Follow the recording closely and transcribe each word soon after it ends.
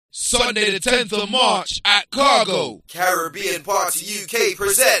Sunday the 10th of March at Cargo. Caribbean Party UK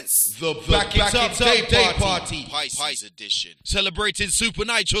presents the Back It Up Day Party. Pies edition. Celebrating Supa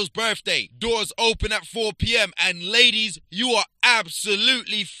Nytro's birthday. Doors open at 4 p.m. and ladies, you are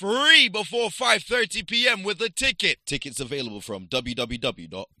absolutely free before 5:30 p.m. with a ticket. Tickets available from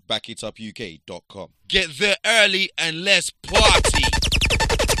www.backitupuk.com. Get there early and let's party.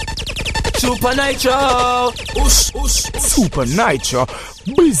 Supa Nytro, Supa Nytro,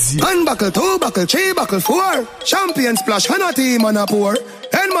 busy. One buckle, two buckle, three buckle, four. Champion splash, and a team and a pour.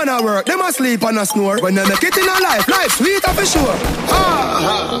 And man a work, them a sleep and a snore. When they make it in a life sweet for sure.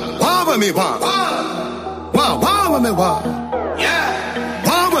 Wah with me wah, wah with me wah. Yeah.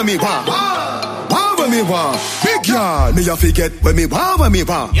 Wah with me wah, wah with me wah. Big yard, me a forget when me wah with me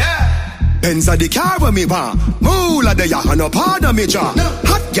wah. Yeah. Benz a the car when me want. Moolah the ya and no part of me jaw.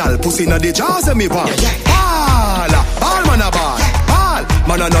 Hot gal pussy na the jaws of me want. All man a ball. All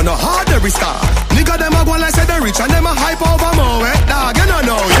man a no hard every star. Nigga them a go like say they rich and them a hype over more wet dog. You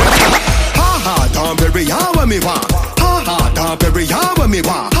know yeah. Don't bury ya when me want. Don't bury ya when me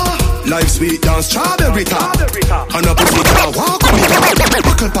want. Life sweet down strawberry top. And a pussy can walk with me.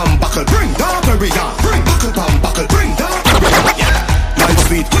 Buckle pam buckle bring down bury ya. Bring buckle pam buckle bring down bury ya. Life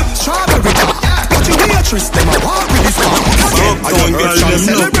sweet, strawberry top. But you Beatrice, them a walk with this car. Uptown girl, them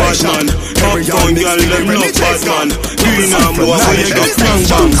no bad man. Uptown girl, them no bad man. Green and blue, so you got bang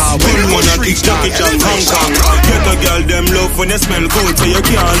bang. Pull one a kick Jackie Chan Hong Kong. Get a girl, them love when they smell cold. So you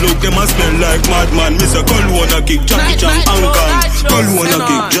can't look, them a smell like madman. Miss a girl wanna kick Jackie Chan Hong Kong. Girl wanna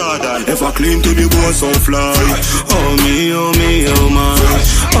kick Jordan. If I clean to the bone, so fly. Oh me, oh me, oh my.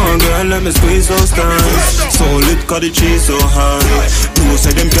 Oh girl, let me squeeze those stars. So lit, cause the cheese so high. No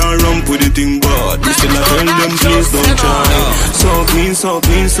say them can't run with the thing, but we still a tell them please don't try. So clean, so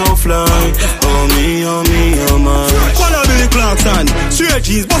fly. Oh me, oh me, oh my. Follow Billy Clarkson, straight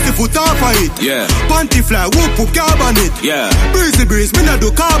cheese, bust the foot off of it. Yeah. Panty fly, whoop up carbon it. Yeah. Breezy breeze, me not do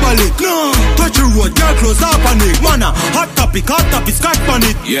carbon it. No, touch the road, girl close up on it. Mana, hot topic, scotch on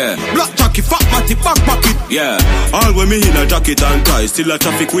it. Yeah. Black jacket, fat matty, back pocket. Yeah. All when me in a jacket and tie, still a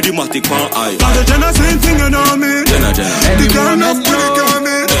traffic with the matic pan eye. Cause the Jenna same thing you know me. Jenna. The girl enough to the girl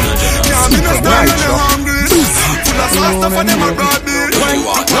me. Yeah, me no stand when they hungry. Full of sauce stuff and them a broad beat.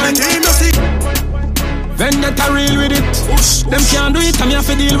 When they no see. Vendetta real with it. Them can't do it, I'm here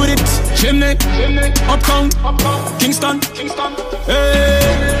to deal with it. Chimney, Uptown, Kingston.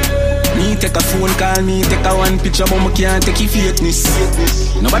 Hey. Me take a phone call, me take a one picture, but me can't take your fakeness.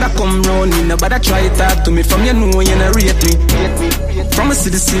 Nobody come round me, nobody try talk to me. From you know you not rate me. From a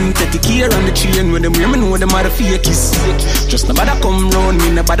citizen, take the key around the train. When them hear me know them are the fakies. Just nobody come round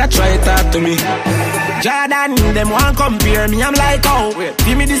me, nobody try talk to me. Jordan, them want compare me, I'm like, oh,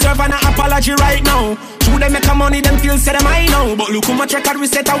 give me deserve an apology right now. True, they make a money, them feel say them I know. But look how much record we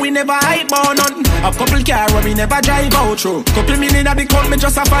set and we never hype on none. A couple car where we never drive out through. Couple million a big count, me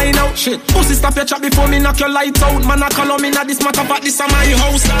just a find out. Shit, pussy stop your chat before me knock your lights out. Man, I call on me now this matter, but this is my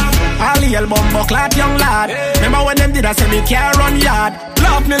house. All the album bucklat young lad. Remember when them did I say me care run yard.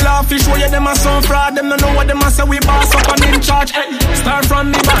 Laugh, fish, show you them a some fraud. Them don't know what them a say, we boss up and in charge. Hey, start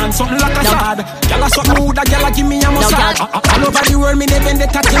from me band, something like a sad. Gyal a suck mood, a gyal a give me a massage. All over the world, me they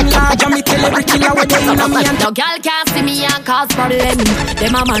vendetta team large. And me tell every killer where they in a me and no gyal can't see me and cause problem.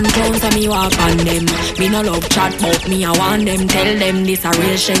 Them a man clowns and me walk on them. Me no love chat but me I want them. Tell them this a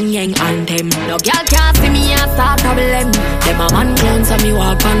real Shen Yang anthem. No gyal can't see me and start problem. Them a man clowns and me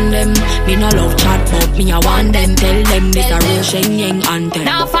walk on them. Me no love chat but me I want them. Tell them this a real Shen Yang anthem.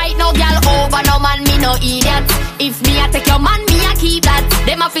 Now fight no gyal over no man, me no idiot. If me a take your man, me a keep that.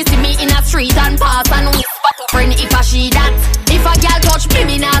 Them a fi see me in a street and pass and whisper to friend if I she that. If a gyal touch me,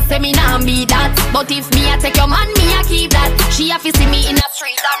 me nah say me nah be that. But if me a take your man, me a keep that. She a fi see me in a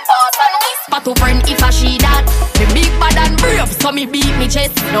street and pass and whisper to friend if I she that. Me big bad and brave, so me beat me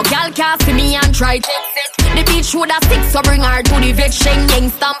chest. No gyal can't see me and try check set. The bitch woulda stick, so bring her to the vet. Shen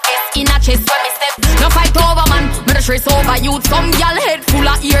Yang stamp S in a chest when me step. No fight over man, me the stress over youth. Some gyal head full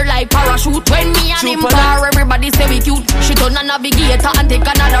of ear like parachute. When me and him bar, everybody say we cute. She turn a navigator and take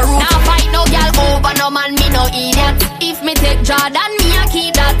another route. Now fight no gyal over no man, me no idiot. If me take Jordan, me a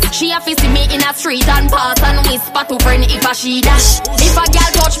keep that. She a fi see me in a street and pass and whisper to friend if I she that. If a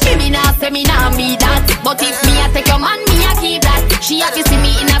gyal touch me, me nah say me nah be that. But if me a take your man, me a keep that. She a fi see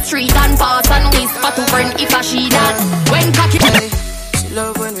me in a street and pass and whisper to friend if I she that. When cocky she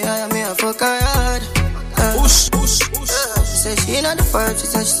love when we hire me a fuck her hard. She said she not the first, she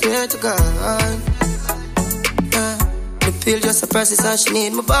said she swear to God. The pill just a process and she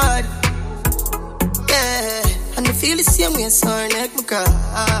need my body. Yeah, and I feel the same way so her neck my car.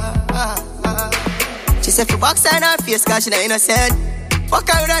 She said for box her in her face cause she not innocent. What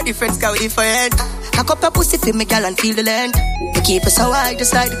kind of difference can we different? Cock up your pussy for me, girl, and feel the length. You keep us so high,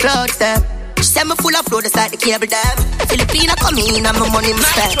 just like the clouds, them. She said me full of flow, just like the cable dam. Filipina come in and my money me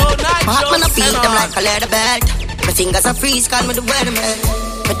spend. My heart man I beat them like a leather belt. My fingers are freeze, call me the weatherman.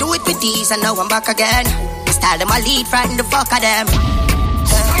 I do it with these and now I'm back again. My style them I lead, frighten the fuck of them.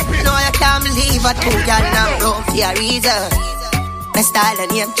 No, I can't believe I two girl now roam for a reason. My style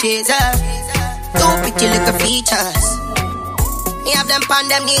and name chaser. Two pretty little features. Me have them on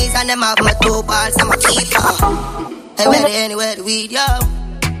them knees and them have my two balls and my keeper. Hey, where anywhere the weed, yo.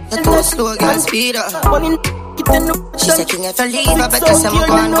 The too slow, girl, speed up. She said, King, if you leave, I better say I'm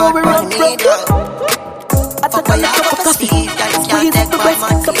going back on the media. Fuck a lot of the speed, girl, you can't take my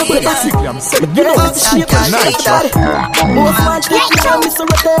man to lead her. Supa Nytro. Most man keep me on me so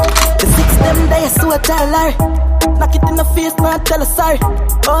return. The 6 them day, so I tell Larry. Knock it in the face, man, tell her sorry.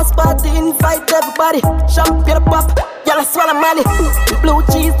 House party, invite everybody. Champagne pop, y'all I swallow money. The blue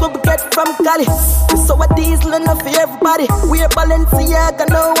cheese what we get from Cali. So a diesel enough for everybody. We're Balenciaga,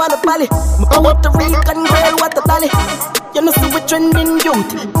 no one a Bali. Puerto Rican girl, what a dolly. You know, see we trending youth.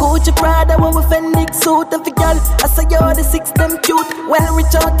 Gucci Prada, when we Fenix suit. And for girl, I say you're the 6 them cute. Well,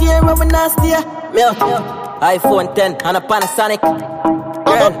 reach out here, when we nasty. Milk, iPhone 10 and a Panasonic.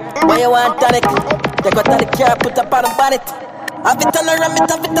 Girl, why you want tonic? Take out the car, put up on the bonnet. Have it on her ram, it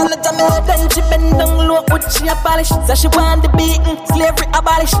have it on the jam. Then she bend down low, put she a polish. So she want the beaten, slavery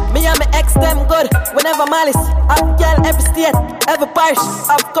abolish. Me and my ex them good, whenever malice. Have girl every state, every parish.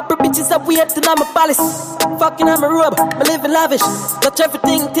 Have couple bitches up waiting on my palace. Fucking on my robe, me living lavish. Touch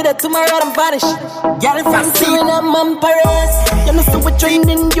everything till the tomorrow I'm vanish. Girl from Syria, I'm Paris. You know so we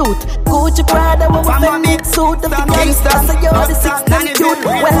trending youth. Gucci Prada, when we Fenix suit. The girls, I say you're the 6 them cute.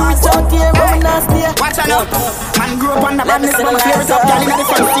 When we out here, when we nasty. Watch out, man grew up on the badness. I'ma clear it up, girl inna the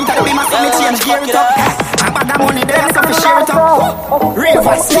front seat of the beam, so me change gear it up. I got that money there, so me share it up.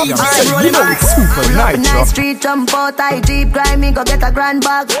 Ravers, DJ, rolling back. Supa Nytro. Night street jump out, I jeep grind me, go get a grand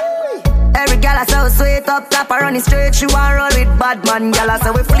bag. Every gal I so sweet up top, I run it straight. She want roll with bad man, gal I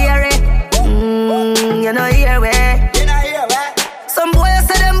say we flare it. You know here we. Some boys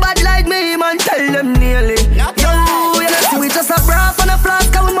say them bad like me, man, tell them nearly. Yo, you know we just a bra and a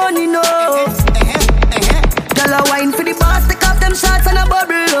flask of money, no. Girl a wine for the boss, take off them shots and a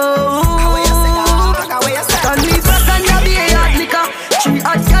bubble. Can we back and a be a hot liquor? She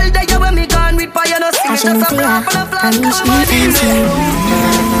hot girl there you when me gone with fire, no see. Just a bra and a flask of money.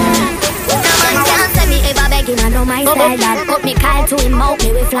 Can't say me ever begging, I know my style that. Put me Kyle to him out,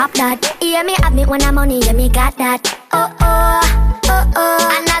 me we flop that. Hear me have me when I'm money, yeah me got that.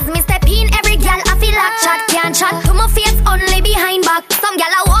 And as me step in, every girl I feel like chat. Can't chat to my face, only behind back. Some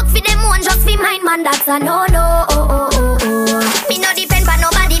girl I walk for them one, just for mine, man, that's a no. Me no depend on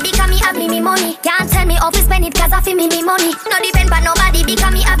nobody because me have me money. Can't tell me how to spend it cause I feel me money. No depend on nobody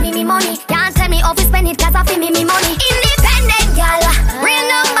because me have me money. Can't tell me how to spend it cause I feel me money. Independent girl, real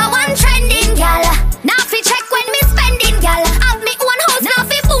number one trending girl. Now fi check when me spending girl. Have me one house, now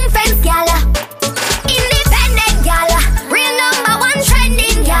fi boom fence girl. Independent girl, real number one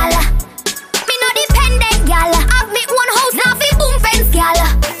trending girl. Me no dependent girl. Have me one house, now fi boom fence girl.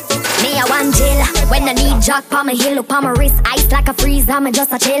 Me a one chill when I need jack pa my heel, up on my wrist, ice like a freeze. I'm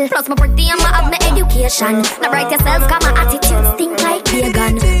just a chill. Plus my pretty and my have my education. Now write yourself, cause my attitude stink like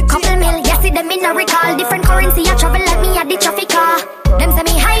vegan. Couple mil, yes, see them in a recall. Different currency, I travel like me at the traffic car. Them say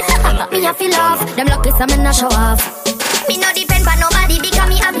me hype, me a feel off. Them lucky some in a show off. Me no depend on nobody because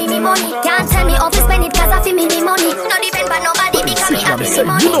me have me money. Can't tell me how to spend it cause I feel me money. No depend on nobody because me have me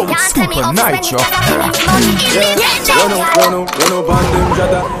money. Can't tell me how to spend it cause I feel me money. Run up on them,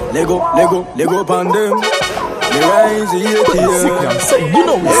 jada. Lego on them. Me rise here. You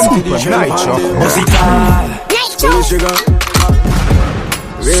know Supa Nytro.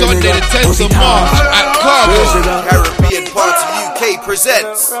 Sunday the 10th of March at Carver. Caribbean Party UK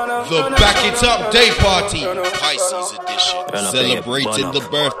presents The Back It Up Day Party, Pisces edition. Celebrating the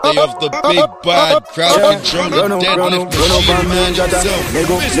birthday of the big bad crowd controlling deadlift machine man himself,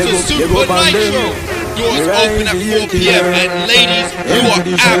 Mr. Supa Nytro. Doors open at 4 p.m. and ladies, you are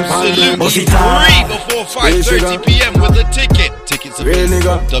absolutely free before 5:30 p.m. with a ticket. Tickets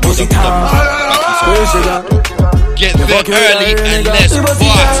available at www.backitup.com. Get there early and let's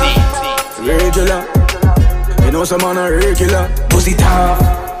party. Regular, you know some man a regular. Pussy tough,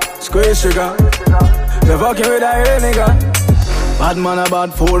 square sugar. The fucking with a real nigga. Bad man a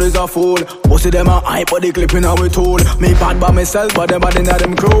bad, fool is a fool. Most of them a hype, but they clipping our tool. Me bad by myself, but them bad in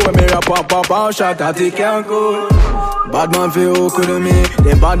them crew. When me rap up, shot that he can't cool. Bad man feel who could me.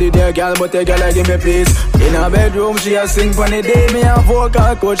 They body their girl, but they girl give me peace. In a bedroom, she a sing for the day. Me a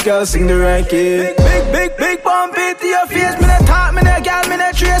vocal coach, girl sing the right kid. Big bump it to your face. Me not talk, me not girl, me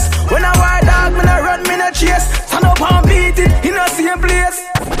not trace. When I wild dog, me not run, me not chase. Stand up and beat it in the same place.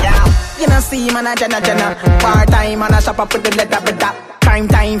 Yeah, you know see man a jenna. Part time man a shop up with the letter better. Prime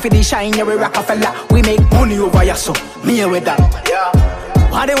time for the shine, yeah we Rockefeller. We make money over here, so me with that. Yeah.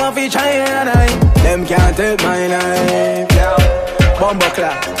 What they want for China night? Them can't take my life. Yeah.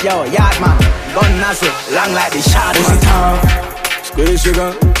 Bumbleclap, yo, yard man, gun nozzle, long like the shot. Pussy tough, squeeze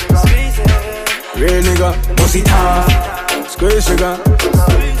sugar. Real nigga, pussy tough, squeeze sugar.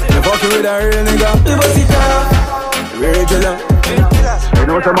 You fucking with a real nigga, the pussy tough, regular. You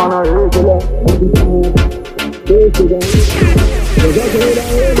know some man a regular.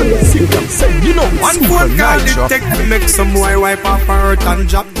 You know one phone call it take to make some boy wipe up her hurt and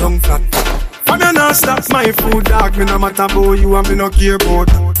drop down flat. From you not stop my food dog, me no matter about you and me no care about.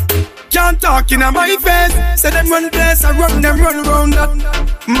 Can't talk in my face, say them run place, I run them run round that.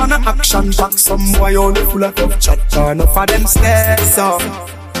 Man a action back, some boy only full of tough chat. Enough of them stairs up,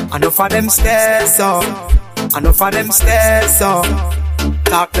 enough of them stairs up, enough of them stairs up.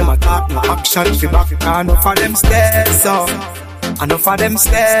 Talk them a talk, no action fi back. Enough of them stairs up, enough of them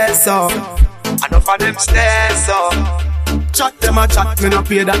stairs up, enough of them stairs up. Chat them a chat, me no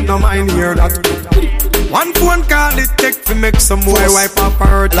pay that, no mind hear that. One phone call it take to make some boy wipe up her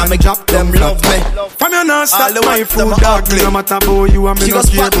hurt and drop them love me. From you not stop my food dog, me no matter about you and me no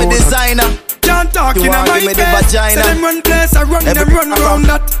care about that. Designer. Can't talk in my face, say them run place, I run them run round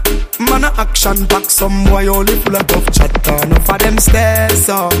that. Man a action back, some boy only full of tough chat. Enough of them stairs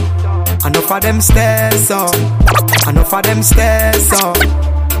up, enough of them stairs up, enough of them stairs up.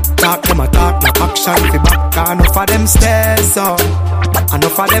 Talk them a talk, no action fi back. Enough of them stairs up,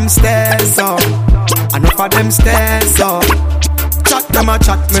 enough of them stairs up, enough of them stairs up. Chat them a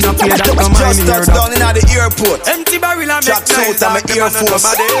chat, me no pay that, no mind just hear touched down that. in the airport. Empty barrel and Jack out of my Air Force.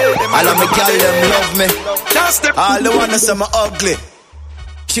 All of my gal them love me. All the ones say me ugly.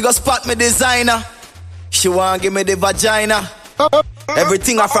 She go spot me designer. She want give me the vagina.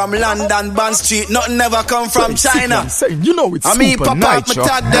 Everything are from London, Bond Street. Nothing never come from China. You know it's I mean, Supa, pop up, me Nytro.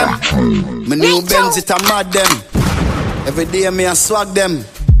 tag them. My new Benz, it a mad them. Every day me a swag them.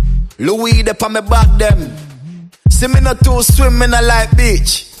 Louis, they pa me back them. See me no too swim, me no like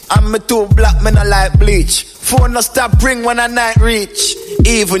beach. And me too black, me no like bleach. Phone no stop ring when a night reach.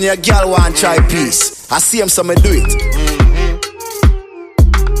 Even your girl want try peace. I see him, so me do it.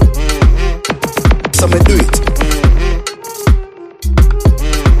 So me do it.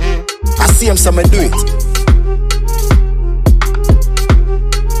 I see him, so me do it.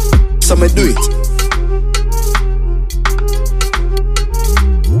 So me do it.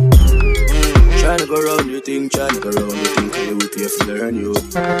 Tryna go round you think, tryna go round you think, and you will pay for learn you.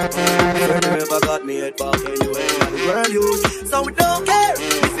 Never got me head back anyway, man, burn you. So we don't care.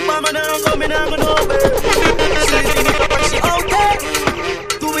 If your mama now come in, I'm nowhere. She okay,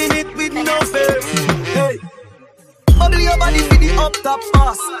 doing it with no fear. Hey, bubble your body for the up top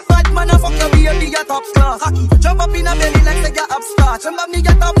boss. Bad man a fuck your baby a top class. Jump up in a belly like say you upstart. Remember me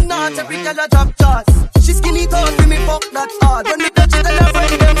a top notch, every girl a drop charts. She skinny tall for me fuck that hard. When me touch it, tell her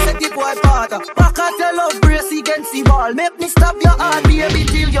friend them set the boy part. Back at your love brace against the wall. Make me stop your heart, baby,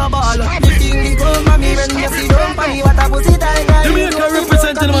 till your ball. Me feel the ground, mommy, when you see don't funny. What I was it, I got you. You can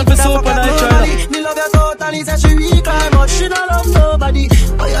represent the man for Supa, Nytro. Me love your totally, say she weak, but she don't love nobody.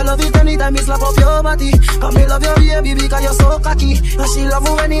 But you love it anytime you slap up your body. Cause me love your baby because you're so cocky. And she love me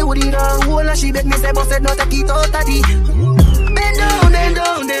when you would in her hole. And she make me say, but said no, take it out of the. Bend down, bend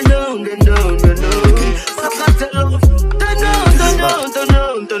down, bend down, bend down, bend down. Stop that love. Turn down, turn down, turn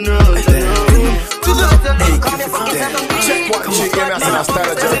down, turn down, turn down. Check what you give me as a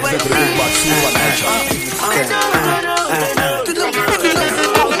style of job. It's a big box, Supa, Nytro.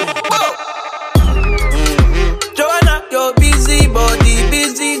 Joanna, you're busy, body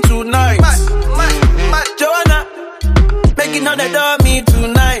busy tonight. Joanna, making all the dummy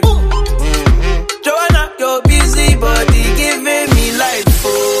tonight. Joanna, you're busy, body giving me life,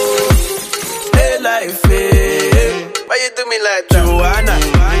 oh, hey life, hey. Why you do me like that? Joanna,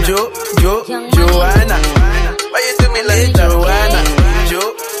 Joanna. Why you do me like Joanna,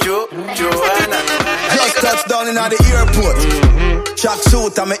 Joanna. Just touched down in the airport. track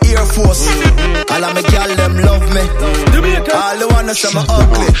suit and my Air Force. All of my gal them love me. All the wanna say me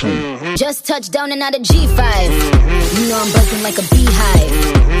ugly. Just touched down and out of G5. You know I'm buzzing like a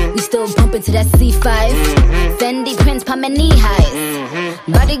beehive. We still bumping to that C5. Fendi prints pa my knee highs.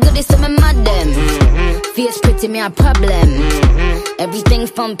 Body good is some of my them. Face pretty me a problem. Everything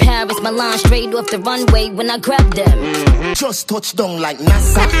from Paris, Milan, straight off the runway when I grab them. Just touched down like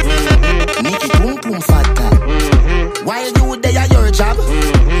NASA. Make it boom boom fatta. While you there at your job,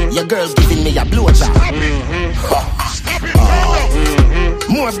 your girl giving me a blowjob.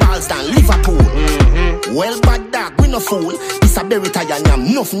 More balls than Liverpool. Well, bad dog, we no fool. This a berry tie and yam,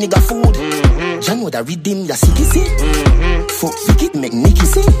 enough nigga food. You know that redeem ya sicky see. Fuck wicked make Nicky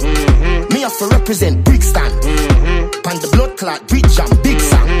see. Me have to represent Brixton. Pan the blood clot, bridge and big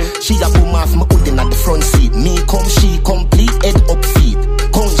song. She a boom off my hoodin at the front seat. Me come, she complete, head up feet.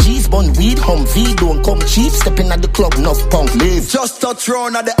 Come G's, bun weed, Humvee, don't come cheap. Stepping at the club, enough punk, leave. Just touch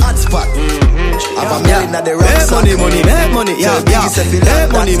round at the hot spot. Have a million at the rock. Make money, money, make money, yeah, yeah.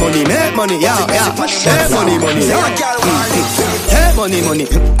 Make money, money, make money, yeah, yeah. Make money, money, yeah. Make money, money,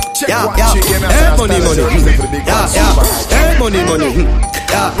 yeah, yeah. Make money, money, yeah, yeah. Make money, money,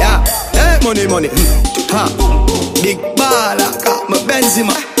 yeah, yeah. Make money, money, ha. Big baller, got my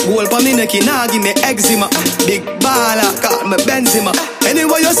Benzema. Goal pa me neck, nah give me eczema. Big baller, got my Benzema.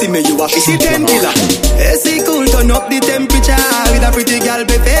 Anyway you see me, you a 10 killer. AC cool, turn up the temperature. With a pretty girl,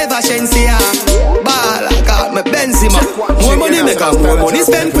 be favor Shensia. Baller, got my Benzema. More money make her, more money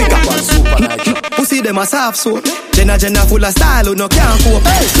spend quicker. Pussy them a soft soap. Jenna full of style, who no can't cope.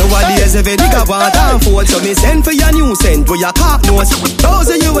 Nowadays every nigga want and afford. So me send for your new scent, where your cock nose.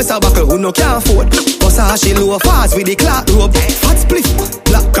 $1,000 US a buckle, who no can't afford. She low fast with the clock rope. Hot split,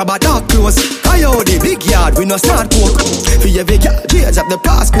 black crab a dark clothes. Coyote, big yard, we no start coke. For every girl, change up the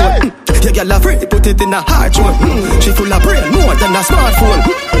passcode. Your girl a free, put it in a hard one. She full of brain, more than a smartphone.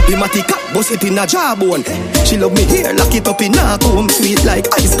 The matty cat, bust it in a jawbone. She love me here, lock it up in a comb. Sweet like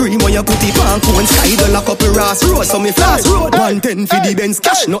ice cream when you put it on cone. Sky the lock up the Ross Road, so me flash road. 110 for the Benz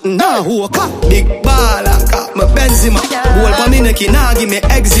cash, nothing nah hook. Big baller, got my Benzema. Goal for me neck, nah give me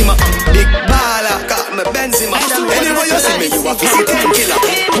eczema. Big baller, got my Benzema. Anyway you see me, you a 10 killer.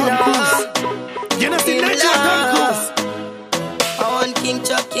 You know see Nytro, Tom Cruise. I want King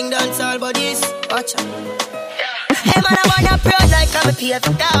Chuck, King dance all bodies. Watch out. Hey man, I wanna proud like I'm a pay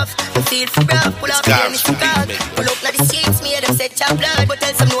for tough. I feel for rough, pull up again, it's for cock. Pull up now the seats, me them set your blood. But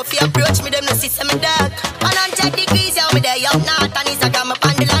tell some no if you approach me, them no see some dog. 100 degrees, yeah, me there up north. And Instagram up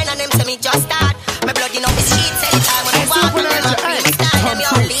on the line and them say me just start. My blood in on the streets, every time when I walk. And them a free me style, them you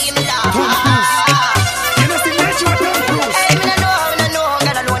leave me loud.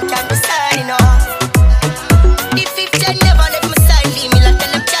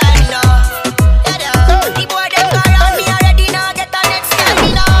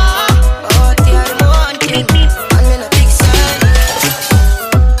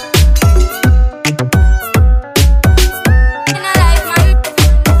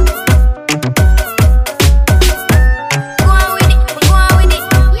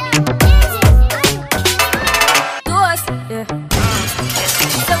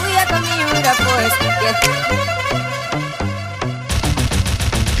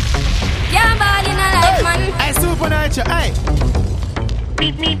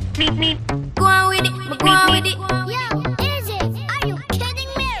 Go on with it, go on with it. Yo, is it? Are you kidding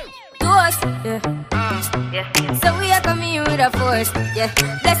me? Ghost, yeah. So we are coming with a force, yeah.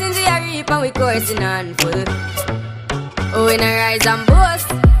 Blessings we are reap and we coursing on full. Oh, we not rise and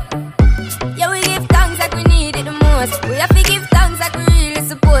boast. Yeah, we give thanks like we need it the most. We have to give thanks like we really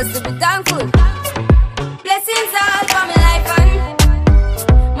supposed to be thankful. Blessings all for my life and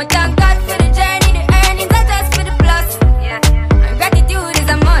my thank God for the journey, the earnings are just for the plus. Yeah, and gratitude is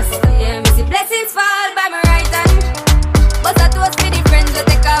a must. Yeah, me see blessings fall by my right hand. But I toast for the friends that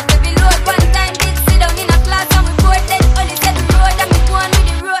take off every load. One time did sit down in a class and we bored then only said the road and me go on with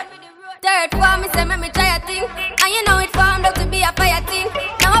the road. Third form, me say me try a thing, and you know it formed up to be a fire thing.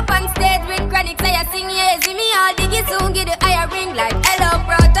 Now up on stage with chronic, say I sing, yeah, see me all diggy soon, get the higher ring like hello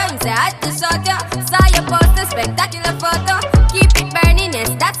brother. Me say I had to shut ya, saw your poster, spectacular photo. Keep it burning, yes,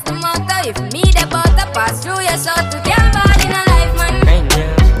 that's the motto. If me the butter pass through your shot, we can't ball in a life, man.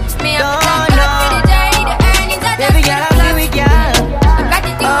 Me have to thank God for the journey, the earnings are just for the plus.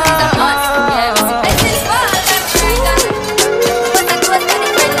 Gratitude is a must. Yeah, we see blessings fall like right hand. But I toast to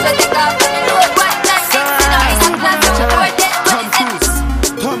the friends that take off on the road. One time did sit down in a class and we bored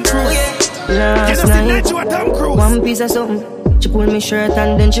then Last night, one piece of something. She pulled me shirt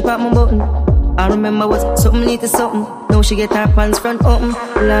and then she popped my button. I remember was something lead to something. Now she get her pants front open.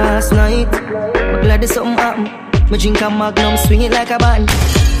 Last night, but glad there's something happened. Me drink a Magnum, swing it like a band.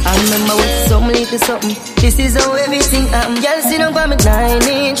 I remember with some little something. This is how everything happen. Y'all sit down for me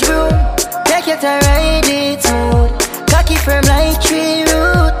 9-inch room. Take your time, ride it smooth. Cocky firm like tree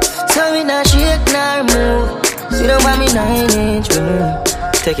root. So we not shake nor move. Sit down for me 9-inch room.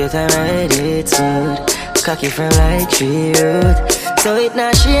 Take your time, ride it smooth. Cocky firm like tree root. So it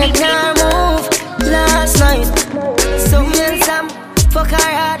not shake nor move. Last night, some handsome, fuck her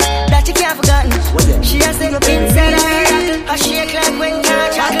hard, that you can't forgotten. She has the inside her head, I shake like when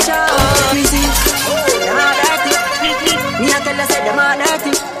can't chat. Oh, easy, them all dirty. Me a tell her say them all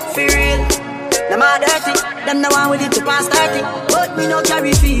dirty. For real, them all dirty. Them the one with it to pass 30. But me no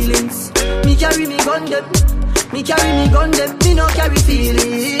carry feelings. Me carry me gun them. Me carry me gun them. Me no carry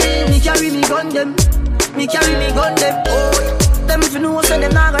feelings. Me carry me gun them. Me carry me gun them. Oh. Them if you know so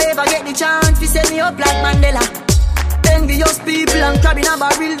them not gonna ever get the chance to set me up like Mandela. Envious people and crabbing a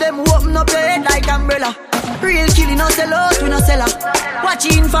barrel, them open up your head like umbrella. Real killing no sell out, we no sell her.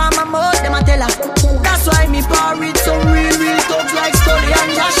 Watching for my mouth, them a tell her. That's why me par with some real thugs like Scully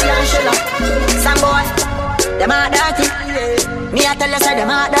and Joshy and Shella. Some boy, them a dirty. Me a tell you say them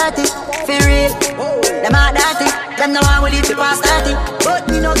a dirty. For real, them a dirty. Them no one will live to pass 30. But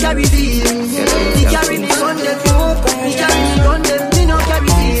me no carry feelings. Me carry me gun them. Me carry me gun them. Me no carry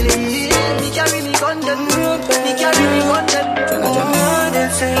feelings. Me carry me gun them. Me carry me gun them.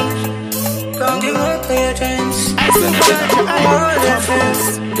 Come give up your chance. Man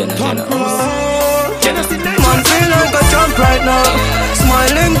feel like a jump right now.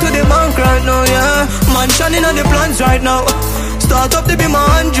 Smiling to the bank right now, yeah. Man shining on the plans right now. Start up to be my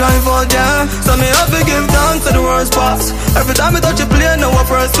hand drive out, yeah. So me have to give thanks to the worst pass. Every time I touch a plane, now I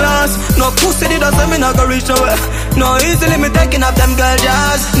first class. No pussy, that's why me not gonna reach nowhere. No easily me taking up them girl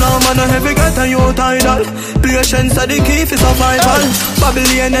jazz. No man, no heavy get a youth idol. Patience are the key for survival.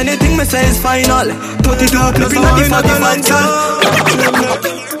 Babylon, anything me say is final. 32 clipping on the 45 girl.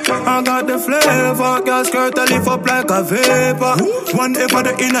 I got the flavor, girl skirt a lift up like a vapor. One day for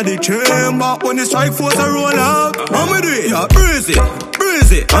the inner the chamber. When the strike force a roll out, I'ma do it, yeah, breezy,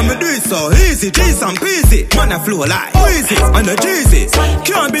 breezy. I'ma do it so easy, G's and peasy. Man, I flow like Weezy and the Jeezy.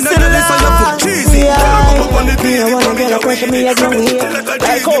 Can't be none of this, so you put cheesy. I wanna get a pressure, me as my way.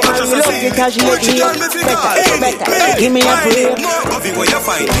 Like, oh, man, you love it, cause you let me up. Better, give me a break.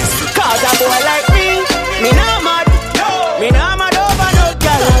 Cause a boy like me not mad. Me not mad over no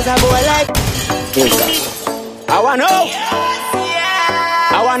girl. Cause a boy like I wanna know.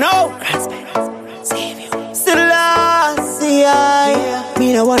 I wanna know.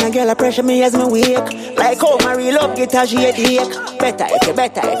 Me no wanna get a pressure me as me wake. Like how my real love get a shake. Better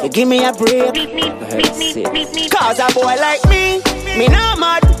if you give me a break. Cause a boy like me not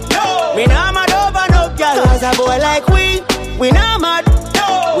mad. Me not mad over no girl. Cause a boy like we not mad.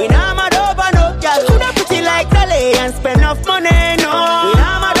 We not mad over no girl. Coulda pretty like Dolly and spend enough money, no. We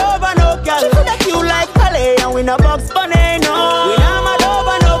not mad over no girl. Coulda cute like Dolly and we no box bunny, no. We not mad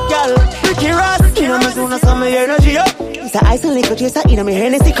over no girl. Ricky Ross, you know me soon as some energy up. It's a ice and liquor chaser, you know me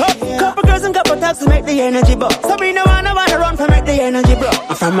Hennessy cup. Couple girls and couple taps to make the energy buck. So me no wanna run for make the energy block.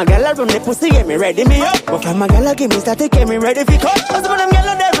 I'm from my gal, I run the pussy, get me ready me up. But from my gal, I give me static, get me ready for cut. Cause when them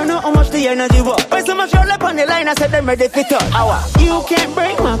gal, they don't know how much the energy was. When so much roll up on the line, I said them ready for touch. You can't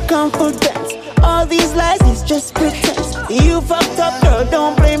break my confidence. All these lies is just pretense. You fucked up, girl,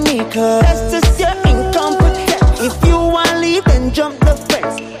 don't blame me, cause that's just your incompetence. If you wanna leave, then jump the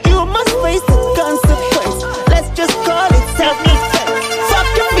fence. You must face the consequence. Let's just call it self-defense. Fuck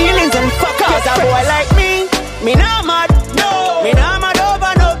your feelings and fuck cause a boy like me not mad. No, me not mad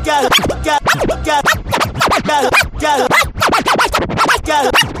over no girl.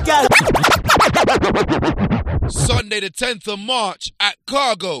 Sunday the 10th of March at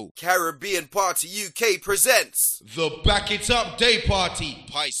Cargo. Caribbean Party UK presents the Back It Up Day Party,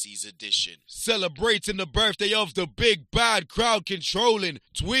 Pisces edition. Celebrating the birthday of the big bad crowd controlling,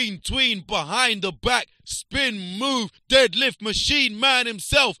 tween behind the back, spin move, deadlift machine man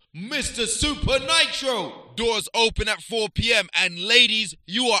himself, Mr. Supa Nytro. Doors open at 4 p.m. and ladies,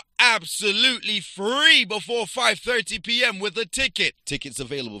 you are absolutely free before 5:30 p.m. with a ticket. Tickets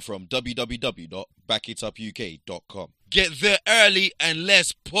available from www.backitupuk.com. Get there early and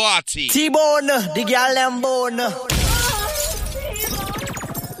let's party. T-Bone, the girl them bone.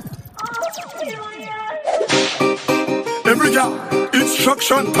 Every girl,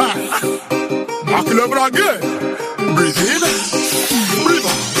 instruction time. Back it up again. Breathe in, breathe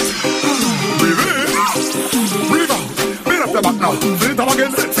out. Breathe in, breathe out. Beat up your back now. Send it up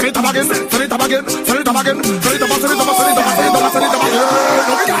again, send it up again, send it up again, send it up again, send it up, send it up, send it up, send it up, send it up, send it up again.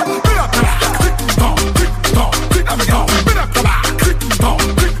 Beat up your back, tick tock, tick tock, tick up again. Beat up your back, tick tock,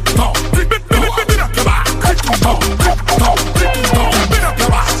 tick tock, tick tock, beat up your back, tick tock.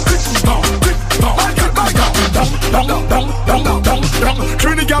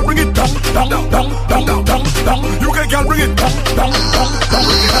 down, down, down, down. You can girl bring it down, down, down, down.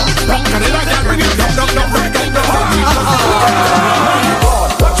 Can you girl bring it down, down, down, down, down, down.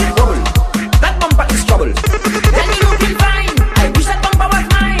 Watch it bubble. That bumper is trouble. Then you looking fine. I wish that bumper was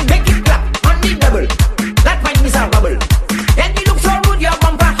mine. Make it clap on the double. That wine is a bubble. Then you look so rude. Your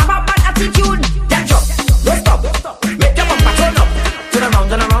bumper have a bad attitude. That job, don't stop. Make your bumper turn up. Turn around,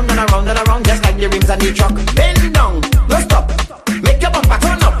 turn around, turn around, turn around. Just like the rims on the truck. Bend down, don't stop. Make your bumper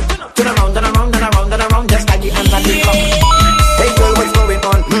turn up. Turn around, turn around, turn around, turn around. Just like the hands on the truck. Hey girl, what's going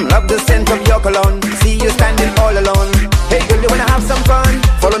on? Love the scent of your cologne. See you standing all alone. Hey girl, you wanna have some fun?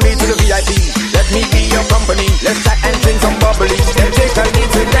 Follow me to the VIP. Let me be your company. Let's chat and drink some bubbly. Then take a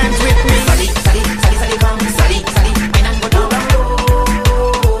little dance with me. Sally, Sally, Sally, Sally, come, Sally, Sally, and I'm gonna down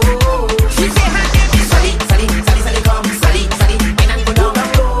low. She say her name is Sally, Sally, Sally, Sally, come, Sally, Sally, and I'm gonna down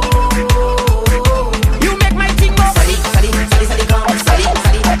low. You make my thing go. Sally, Sally, Sally, Sally, come, Sally,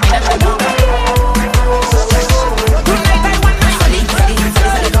 Sally, and I'm gonna down low. Tonight I want my Sally, Sally, Sally,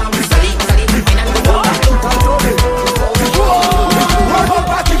 Sally, come, Sally, Sally, and I'm gonna down low. Roll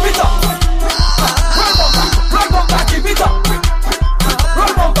bumper, keep it up. Roll bumper, keep it up.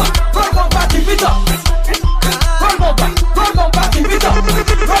 Roll bumper, keep it up. Roll bumper, keep it up.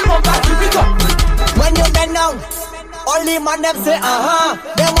 Roll bumper, keep it up. When you bend down, all the man them say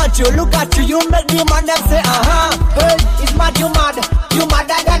They want you look at you, you make the man them say Hey, it's mad, you madder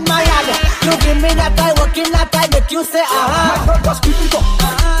than my head. You give me that I work in that I make you say My girl, just keep it up.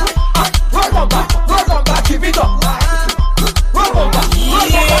 Roll bumper, keep it up. Roll bumper, keep it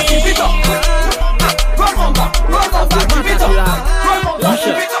up. Roll bumper, keep it up. Roll bumper, keep it up.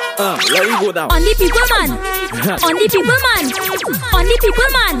 Let me go down. On the people man. On the people man. On the people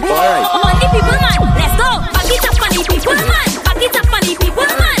man. Alright. On the people man. Let's go. Back it up on the people man. Back it up on the people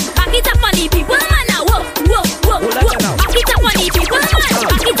man. Back it up on the people man. Now whoa, whoa, whoa, whoa. Back it up on the people man.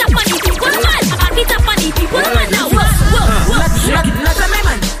 Back it up on the people man. Back it up on the people man. Now whoa, whoa, whoa. Not a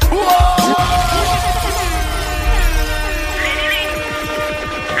man.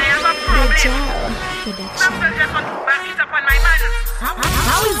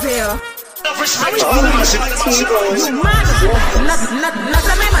 How is there? You mad? Not a man. Not a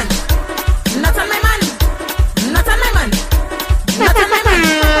man. Not a man. Not a man. Not a man. Not a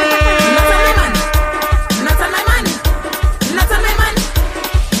man. Not a man.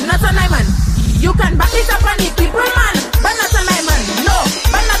 Not a man. You can back it up on the people man, but not a man. No,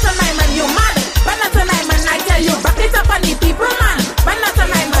 but not a man. You mad? But not a man. I tell you, back it up on the people man, but not a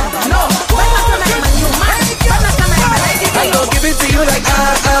man. No, but not a man. You mad? But not a man. I go give it to you like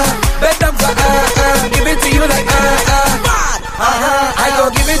bet them for give it to you like I go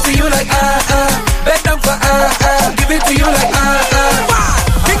give it to you like bet them for give it to you like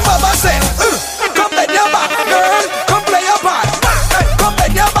King Baba say, come bend your back, girl, come play your part. Come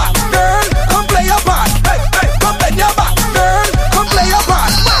bend your back, girl, come play your part. Come bend your back, girl, come play your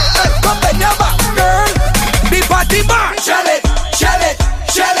part. Come bend your back, girl. The party bar, shell it, shell it,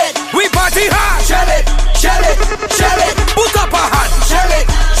 shell it. We party hard, shell it, shell it, shell it. Put up a hand, shell it,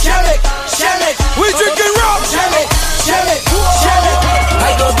 shell it, shell it. We drinking rum, shell it, shell it, shell it.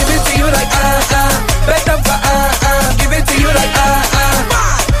 I go give it to you like bet them for give it to you like I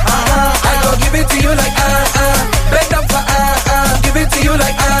go give it to you like bet them for give it to you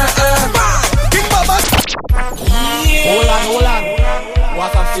like King Baba. Hold on.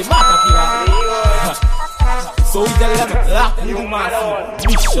 What I'm saying, so we tell them, lock you man.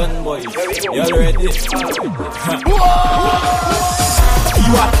 Mission boy, you ready?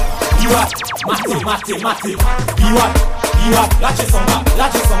 You are, Mate. You are, lache samba.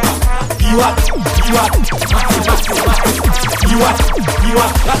 You are, Mate. You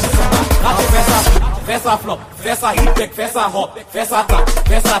are, lache samba. Fessa flop, fessa hit back, fessa hop, fessa tap,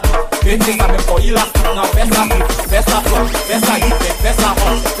 fessa tap. Bende sa même pour il a now fessa flop, fessa hit back, fessa hop,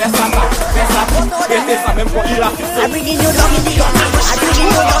 fessa tap, fessa tap. Bende sa même pour il a I bring in you down in the gutter. I bring in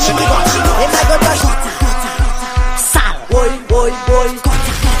you down in the gutter. If I go to Sal. Boy. Go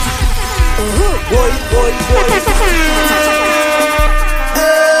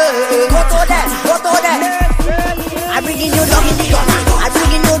to there. I bring in you down in the gutter.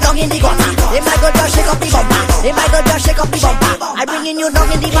 If I go just shake up the bumper. I bring in you down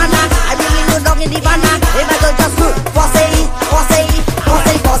in the banner. If I go just force it.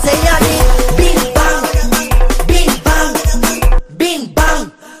 Bing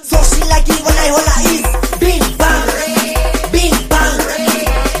bang. So she like it when I hold her is bing bang.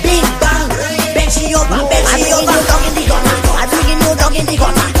 Bend she over. I bring in you down in the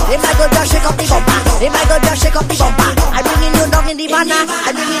gutter. If I go just shake up the bumper. I bring in you down in the banner. If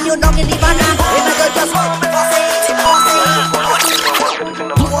I go just force it.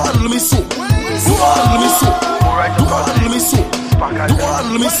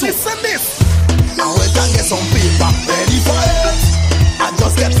 listen this. I went and get some paper ready for it. I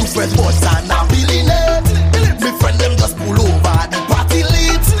just get two fresh buds and I'm feeling it. My friend them just pull over the party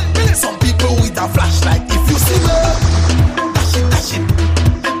lit. Some people with a flashlight if you see me. Dash it, dash it.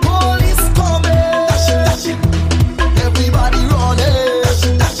 The police coming. Dash it, dash it. Everybody running. Dash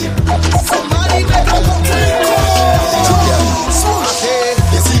it, dash it. Somebody better come take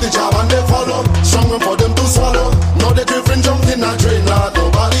They see the job and they follow. Strong for them to swallow. Now they different jump in a train.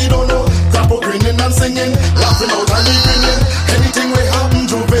 Nobody don't know. Crap grinning and singing, laughing out and grinning. Anything will happen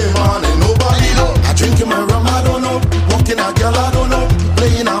to pay man and nobody know. I drinking my rum, I don't know. Walking a girl, I don't know.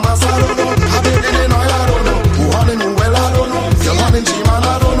 Playing a mass, I don't know. I been in oil, I don't know. Who hunting who well, I don't know. Girl hunting G-man,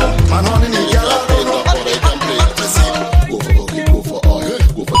 I don't know. Man hunting the girl, I don't know. But they can play it. Go for hockey, go for oil,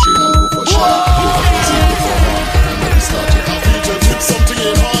 go for chain and go for shot. Go for pussy, go for horn. And then we started a feature. Dip something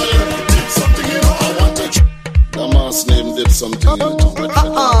in oil, dip something in oil. I want to the mass name dip something in it.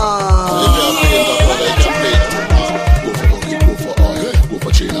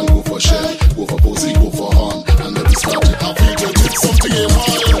 Go for pussy, go for horn, and then we started a feature. Dip something in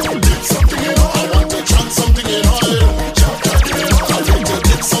oil, dip something in oil. I want to drink something in oil. I want to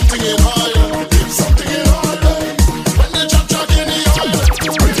dip something in oil, dip something in oil. When they jack in the oil,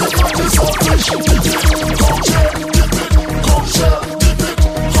 bring your body so fresh. Dip it, go shell, dip it, go shell, dip it,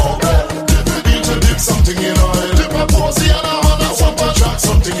 go well, dip it. Need to dip something in oil. Dip a pussy and a horn, I want to drink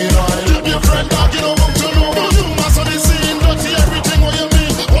something in oil. Dip your friend dog, you don't want to know. You must have seen dirty everything what you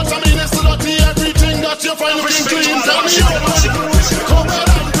mean. What I mean is dirty everything that you find looking clean. Tell me how much covered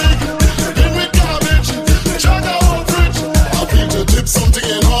and big, in with garbage, jug a whole fridge. I feel to dip something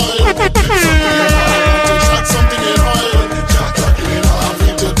in oil, dip something in oil, to jack something in oil. I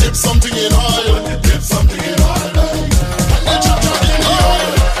feel to dip something in oil, dip something in oil. And the jack in the oil.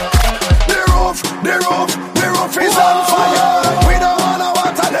 The roof is on fire. We don't wanna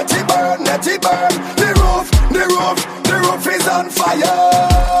water, let it burn, let it burn. The roof is on fire.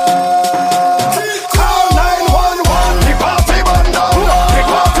 Call 911, the party burn down, the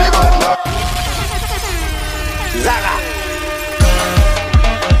party burn down. Zaga.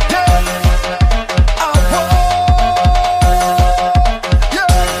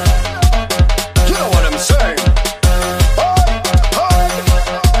 You know what I'm saying?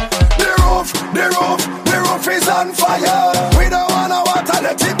 The roof is on fire. We don't wanna water,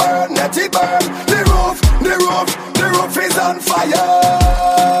 let it burn, let it burn. The roof is on fire.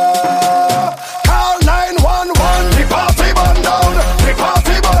 Call 911, the party burn down, the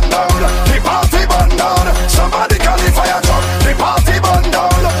party burn down, the party burn down. Somebody call the fire truck. The party burn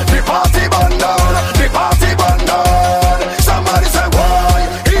down, the party burn down, the party burn down. Somebody say why?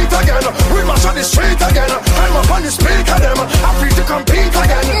 Eat again, we mash on the street again. I'm up on the speaker them, I'm free to compete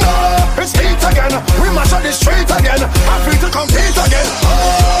again. No, it's heat again, we mash on the street again. I'm free to compete again.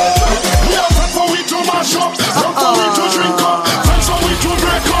 We are fat for we to mash up, rock for we to drink up, friends for we to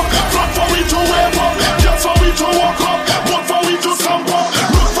break up, flat for we to wave up, just for we to walk up, walk for we to stamp up,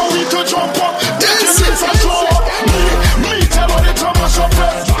 look for we to jump up. This is a show up. Me tell all the to mash up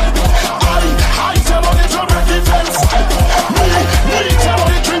first. I tell all the to break the fence. Me tell all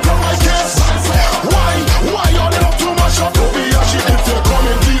the drink up my case. Why all they love to mash up? Don't be a shit if you're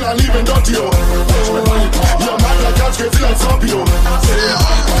coming clean and leaving dirty. Your man like that's crazy like Scorpio.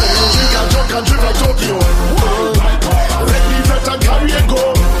 Drink and drunk and drink like Tokyo. Let me vet and carry and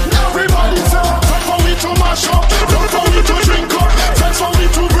go. Everybody say, fat for we to mash up, flat for we to drink up, fence for we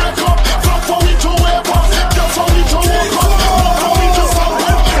to break up, flat for we to wave up, just for we to walk up, walk for we to stop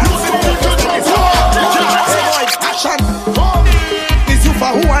up, look for we to jump up. Action. Is you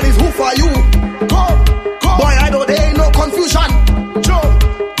for who and is who for you? Boy, I know there ain't no confusion.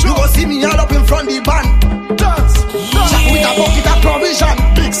 You go see me all up in front the band. Dance. With a bucket of provision.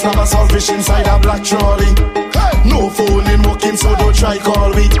 Big slab of saltfish inside a black trolley. No phone in walking, so don't try call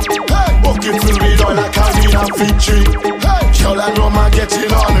me. Bucket full with oil like a real victory. Girl and rum are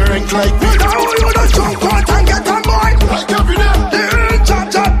getting on the rink like me. Now you just jump out and get on board. Like every day. The real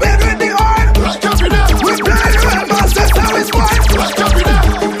chop big with the oil. Like every day. We play the real master service boy. Like every day.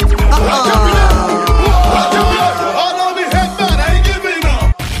 Like every day. Like every day. All on the head man, I ain't giving up.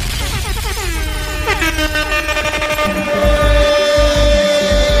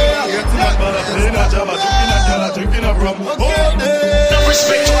 Drinking up rum.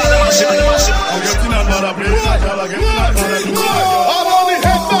 Respect to all the machine. I'm getting on bad play. All on the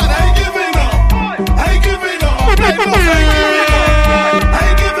head man, I ain't giving up. I ain't giving up.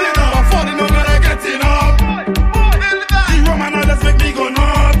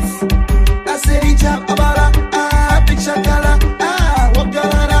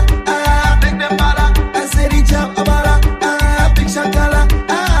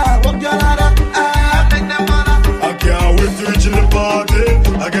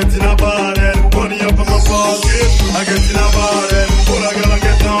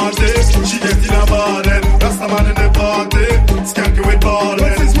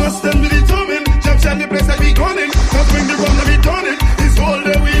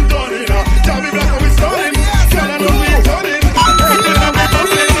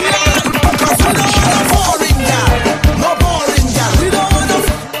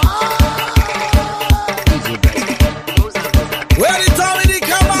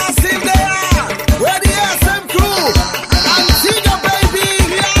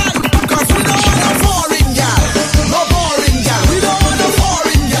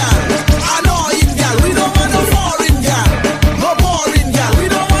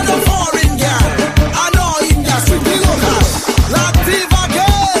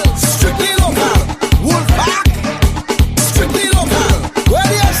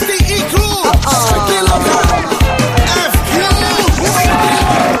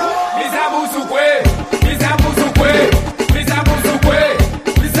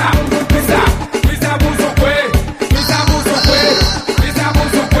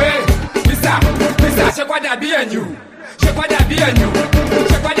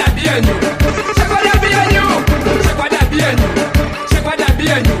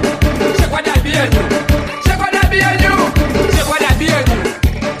 Check what that be on you. Check what that be on you. Check what that be on you.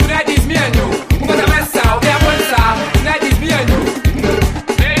 Tonight is me and you. Who got a mess out? We have one star. Tonight is me and you.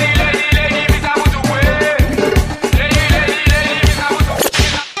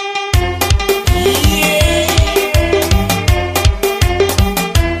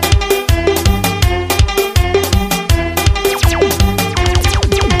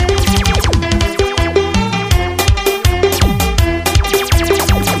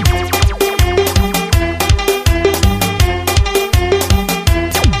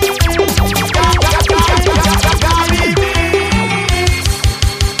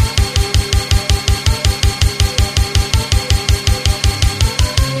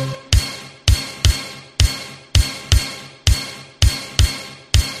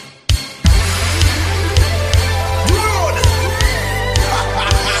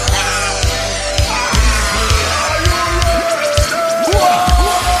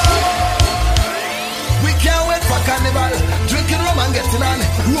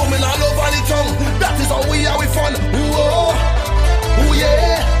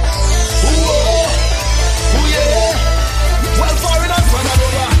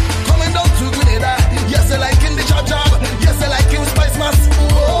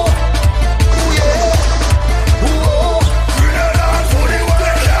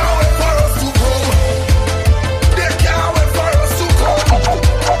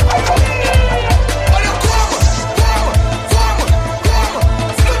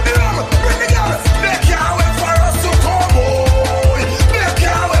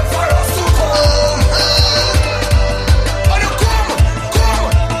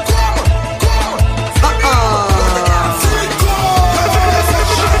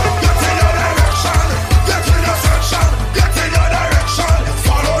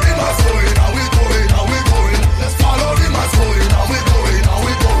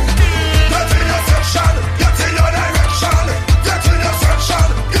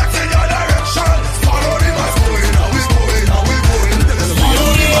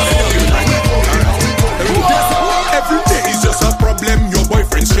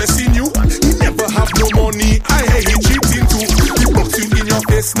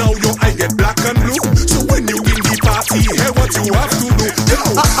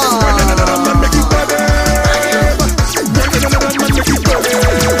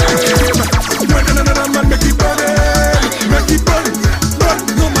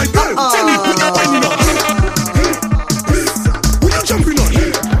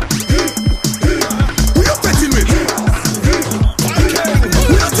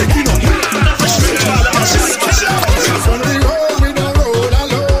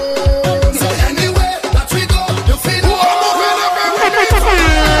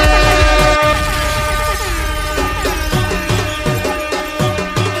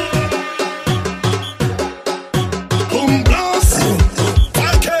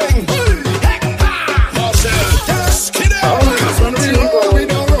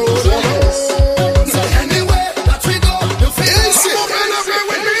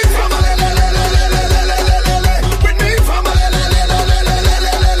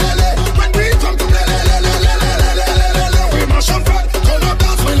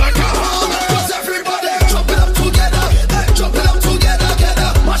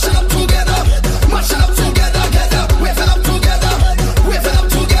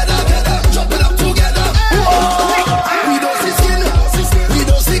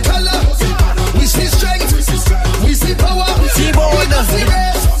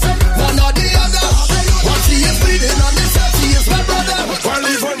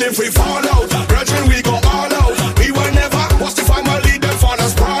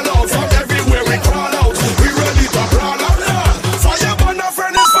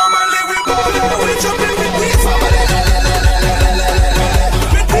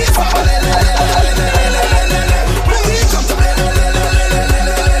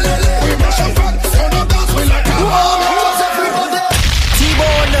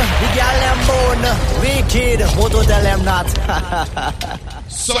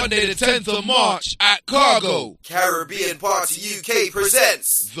 Sunday the 10th of March at Cargo. Caribbean Party UK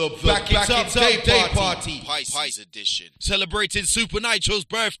presents the Back It Up Day Party Pisces Edition. Celebrating Super Nytro's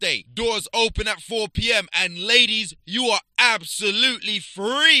birthday. Doors open at 4 p.m. and ladies, you are absolutely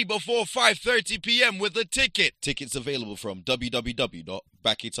free before 5:30 p.m. with a ticket. Tickets available from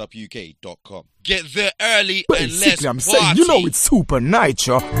www.backitupuk.com. Get there early and let's I'm party. saying, you know it's Super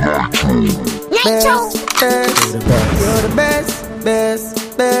Nytro. Nytro. You're the best.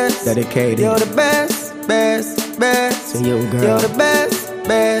 Dedicated. You're the best. To you, girl. You're the best. To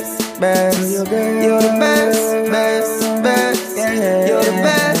you, girl. You're the best. yeah. You're the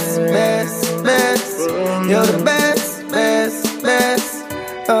best, best, best. You're the best, best, best.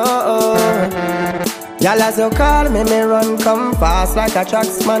 Y'all as you call me run come fast like a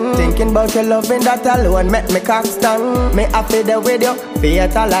tracksman. Thinking about your loving that alone make me cock stand. Me happy there with you,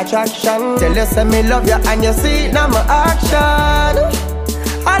 fatal attraction. Tell you say me love you and you see it now my action.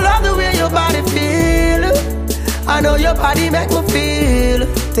 I love the way your body feel. I know your body make me feel.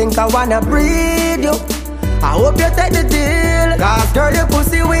 Think I wanna breathe you. I hope you take the deal. Cause girl your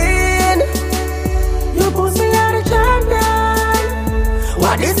pussy win. Your pussy are the champion.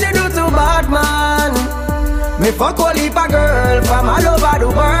 What is you do to bad man? Me fuck all heap a girl from all over the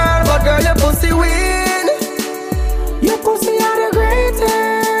world, but girl your pussy win. Your pussy are the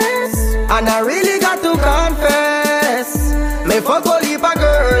greatest, and I really got to confess. Me fuck all heap a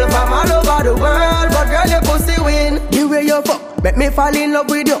girl from all over the world, but girl your pussy win. The way you fuck, make me fall in love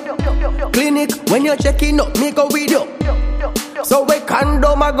with you. Clinic, when you're checking up, me go with you. So we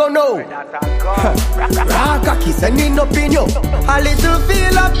condom I go now. Rock a kiss and in opinion. A little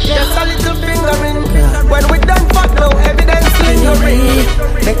feel up, just a little fingering. When we done fuck now, evidence lingering.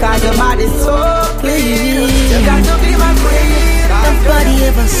 Because your body's so clean. You got to be my queen. Nobody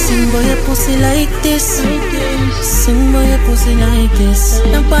ever sing boy your pussy like this. Sing boy your pussy like this.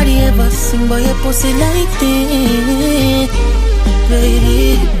 Nobody ever sing boy your pussy like this.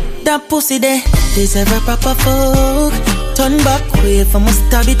 Baby, that pussy there deserve a proper fuck. Turn back way from a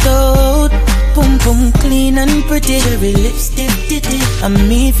stab it out. Pum pum clean and pretty. Cherry lipstick titty. And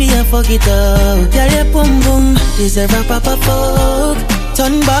me for you fuck it out. Girl your pum pum deserve a proper fuck.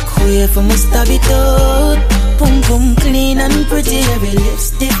 Turn back way from a stab it out. Pum pum clean and pretty. Cherry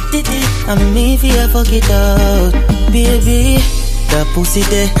lipstick titty. And me for you fuck it out. Baby, that pussy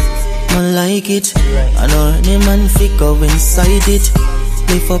there, I like it. I know any man fi go inside it.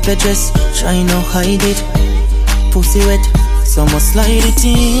 Lift up your dress, try no hide it. Pussy wet, so I'ma slide it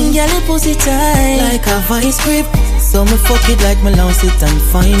in. Girl, your pussy tight like a vice grip. So me fuck it like me lost it and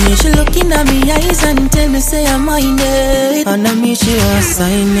find it. She looking at me eyes and tell me say I'm mind it. And I me she want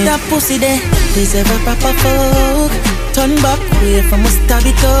sign it. That pussy there deserve a proper fuck. Turn back way from a stab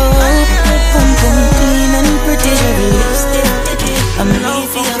it up. Pum pum clean and pretty. Every lipstick I'm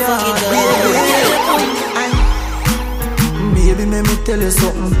leaving you fuck it up. Baby, let me tell you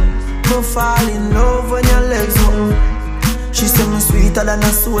something. Me fall in love when your legs open. She say me sweeter than a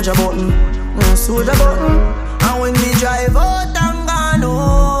soldier button. A soldier button. And when me drive out and gone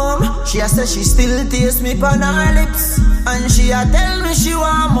home, she a say she still taste me on her lips. And she a tell me she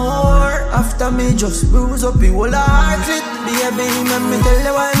want more. After me just bruise up the whole heart it. Baby, let me tell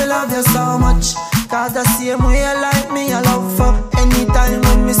you why me love you so much. Cause the same way you like me, I love fuck. Anytime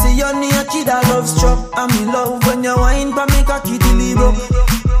when me see you naked, I love struck. And me love when you whine pa me cocky till he broke.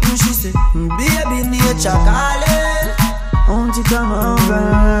 She said, baby, nature calling. Won't you come over?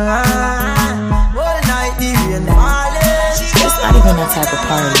 All night the rain falling. It's not even that type of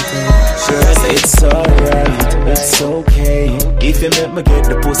party, dude. Girl, it's alright, it's okay. If you make me get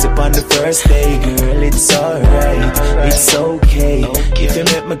the pussy on the first day, girl, it's alright, it's okay. If you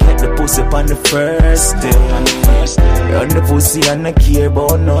make me get the pussy on the first day, run the pussy and I care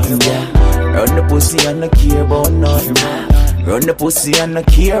about nothing. Run the pussy and I care about nothing. Run the pussy and I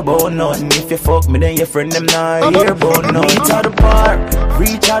care about nothing. If you fuck me, then your friend them not hear about nothing. Reach out the bar,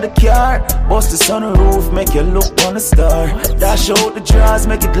 reach out the car, bust the sunroof, make you look on the star. Dash out the drawers,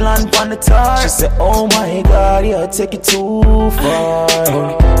 make it land on the tar. She said, oh my God, yeah, take it too far.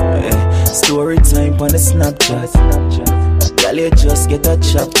 Story time on the Snapchat. Girl, you just get a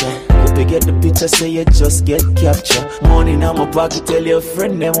chapter. If you get the picture, say you just get captured. Money in my pocket, tell your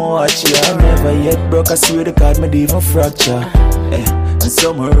friend them watch you. I never yet broke, I swear to God, me even fracture. And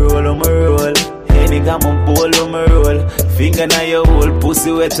so me roll, Any got my bowl on my roll. Finger now your whole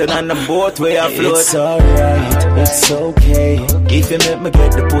pussy wetter than the boat where I float. It's alright, it's okay. If you make me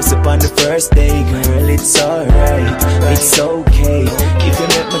get the pussy on the first day, girl, it's alright, it's okay. If you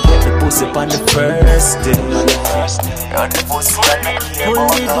make me get the pussy on the first day, on the pussy on the pull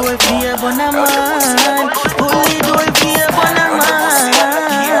the door for your bonaman. Pull the door for your bonaman.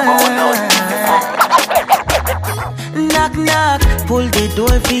 Knock knock, pull the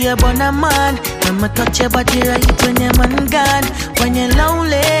door for your bonaman. I'ma touch your body right when your man gone. When you're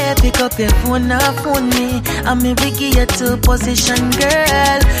lonely, pick up your phone and phone me. I'm a biggie you to position,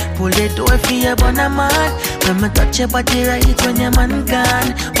 girl. Pull the door for your bonaman. I'ma touch your body right when your man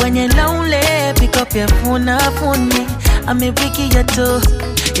gone. When you're lonely, pick up your phone and phone me. I'm a biggie you to.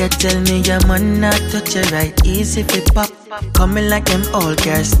 You tell me your man not touch you right, easy fi pop. Coming like them all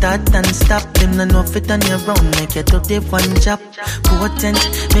girls, start and stop. Them no know fit on your round, make you do the one job. Potent,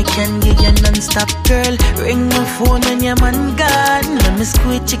 me can give you non-stop, girl. Ring my phone when your man gone. Let me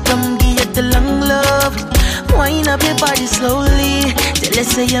squeeze you, come give you the long love. Wind up your body slowly. Tell you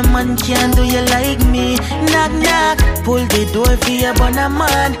say your man can't do you like me. Knock knock, pull the door for your bona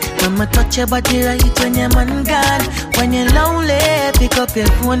man. When me touch your body right when your man gone. When you're lonely, pick up your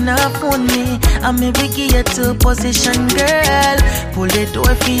phone and phone me. And me give you two position, girl. Pull the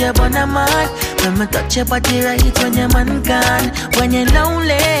door for your bona man. When me touch your body right when your man gone. When you're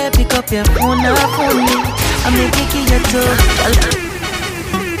lonely, pick up your phone and phone me. And me give you two.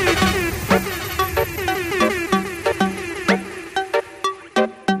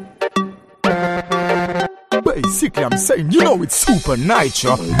 Basically, I'm saying, you know it's Super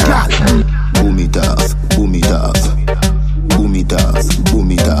Nytro. Boom it off, boom it off, boom it off,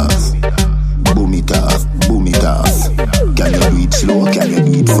 boom it off, boom it off, boom it off. Can you do it slow? Can you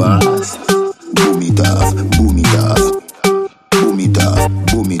do it fast? Boom it off, boom it off, boom it off,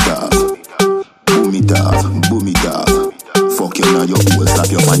 boom it off, boom it off, boom it off. Fuck you now, your whole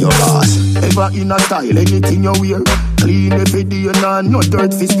slap you on your ass. Ever in a style, anything you wear. Clean every day, nah, no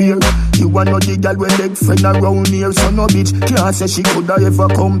dirt fi spear. You want no the girl with leg friend around here. So no bitch can't say she coulda ever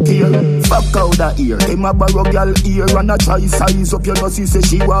compare. Fuck out that ear, them a borrow girl ear. And a try size up, you know she say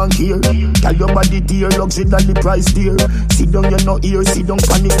she want here. Tell your body dear, luxury than the price dear. Sit down, you no ear, sit down,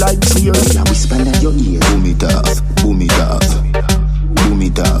 panic like fear. Yeah, whisper at your ear. Boom it off, boom it off, boom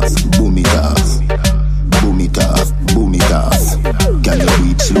it off, boom it off, boom it off, boom it off. Can you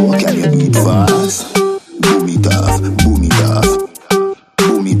do it slow? Can you do it fast? Boom it off, boom it off,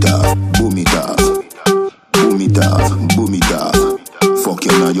 boom it off, boom it off, boom it off, boom it off. Fuck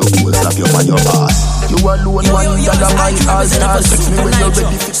you now, your whole slap you on your ass. You alone, $1 my ass. Text me when you're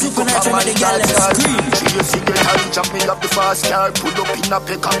ready to pick up on my car. See you see the high, jump me up the fast car. Pull up in a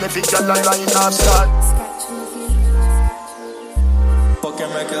pick and every girl a line up start. Fuck you,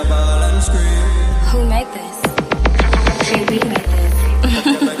 make a ball and scream. Who made this? Jay, we made this. You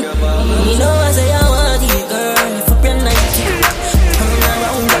know I say I want you, girl. If up your night, turn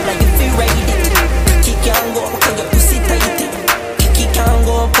around like you feel ready. Kick can't go because your pussy tight. Kick can't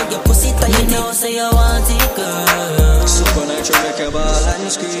go because your pussy tight. You know I say I want you, girl. Super Nytro make your ball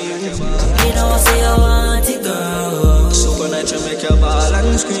and scream. You know I say I want you, girl. Super Nytro make your ball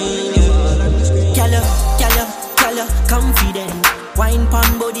and scream. Girl, confident. Wine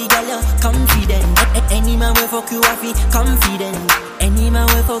pan body, girl, confident. Any man will fuck you happy, confident. Any man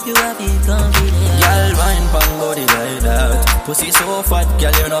will fuck you happy, confident. Girl, wine pan body like that. Pussy so fat,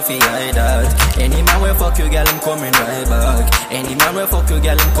 girl, you know fi hide that. Any man will fuck you, girl, I'm coming right back. Any man will fuck you,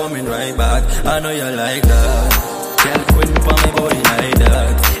 girl, I'm coming right back. I know you like that. Girl, queen for me body like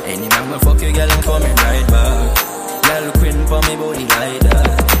that. Any man will fuck you, girl, I'm coming right back. Girl, queen for me body like that.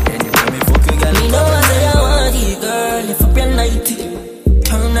 Any man will fuck you, girl, I'm coming right back. Me know I say I want you, girl, if up your night.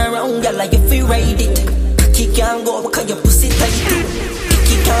 Turn around, girl, like if you ride it. Kick can't go because your pussy tight.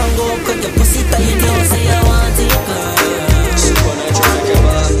 Kick can't go because your pussy tight. You know say I want it, girl. Super Nytro make your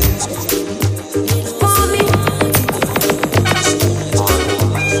ball. For me.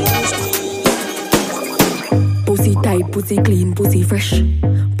 Pussy tight, pussy clean, pussy fresh.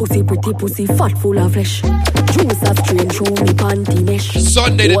 Pussy pretty, pussy fat, full of flesh. Juice of strange, show me panty mesh.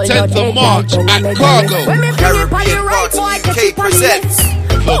 Sunday the 10th of March at Cargo. Caribbean Party UK presents.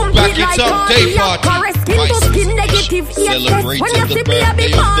 Look back it up, day party. Celebrating the birthday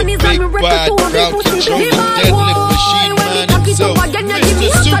of the big bad crowd controlling deadlift machine man himself,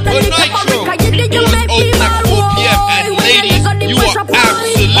 Mr. Super Nytro. Doors open at 4 p.m. and ladies, you are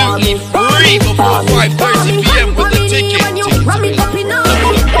absolutely free before 5:30 p.m. with the ticket.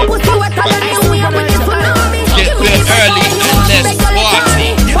 Get there early and let's party.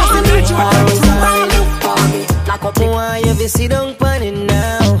 Why you sit down panning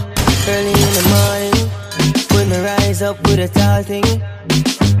now? Early in the morning, when me rise up with a tall thing,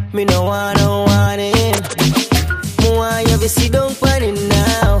 me no want it. Why you sit down panning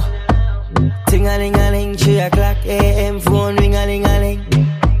now? Ting-a-ling-a-ling, 3 o'clock a.m. phone ring-a-ling-a-ling.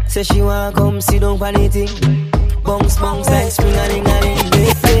 Say she wanna come sit down pan it thing. Bounce, bounce like spring-a-ling-a-ling.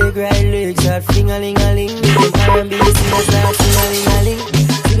 They fake right legs out, fling-a-ling-a-ling. R&B singers like sing-a-ling-a-ling.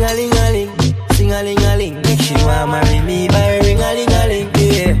 Sing-a-ling-a-ling, sing-a-ling-a-ling. She wanna marry me by ring-a-ling-a-ling,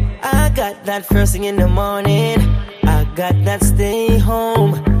 yeah. I got that first thing in the morning. I got that stay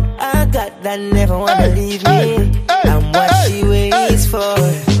home. I got that never wanna leave me. I'm what she waits for.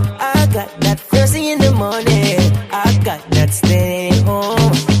 I got that first thing in the morning. I got that stay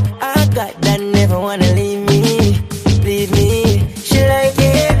home. I got that never wanna leave me. Leave me. She like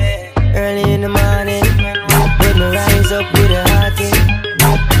it.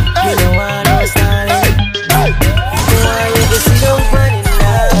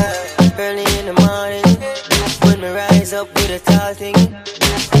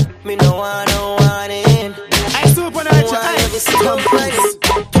 Me no want in. I Supa Nytro,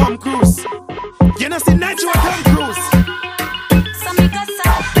 Tom Cruise. You know see Nytro Tom Cruise.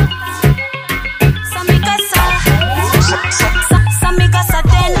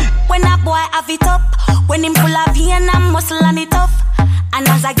 When a boy have it up, when him full of vein and muscle and it tough. And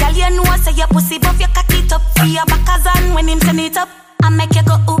as a girl you know say your pussy buff, you cock it up for your backers and when him send it up, I make you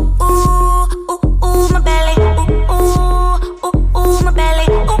go ooh ooh ooh ooh my belly, ooh ooh ooh ooh my belly,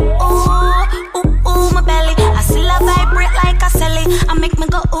 ooh ooh ooh ooh my belly. I still a vibrate like a celly, I make me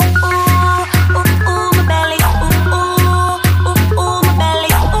go ooh ooh ooh ooh my belly, ooh ooh ooh ooh my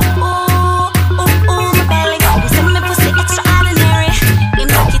belly, ooh ooh ooh ooh my belly. You say me pussy extraordinary, him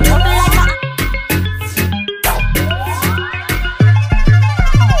cock it up like a.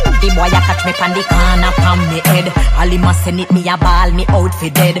 The boy a catch me pon the corner pon me head. All him a send it me a ball me out for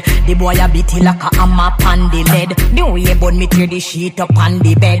dead. The boy a beat it like a hammer pon the lead. The way bun me tear the sheet up on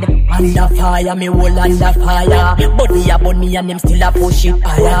the bed. Under fire me hold under fire. Body a bun me and him still a push it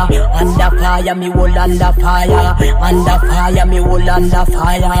higher. Under fire me hold under fire. Under fire me hold under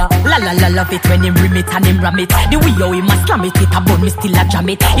fire. La la la love it when him rim it and him ram it. The way how him a slam it a bun me still a jam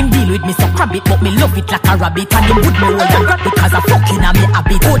it. Him deal with me so crab it but me love it like a rabbit. And him would me hold and grab it cause a fucking a me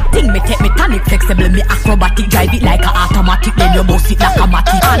habit. Good thing me take me tonic flexible me acrobatic. Drive it like a automatic then you bounce it like a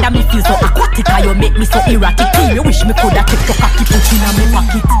matic. And me feel so aquatic and you make me so erratic. Team you wish me coulda take your cocky put in a me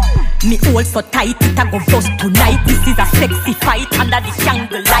pocket. Me hold so tight it a go bust tonight. This is a sexy fight under the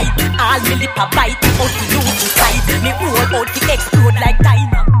candlelight. All me lip a bite out the loose tight. Me hold out the explode like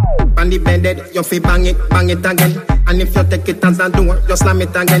dynamite. On the bed, you feel bang it again. And if you take it as a door, you slam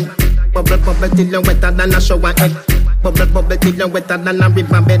it again. Bubble, bubble till you wetter than a shower head. Bubble, bubble till you wetter than a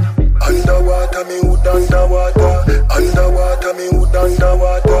river bed. Underwater, me wood underwater. Underwater, me wood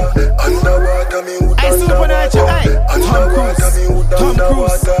underwater. Underwater, me wood underwater. Underwater, me wood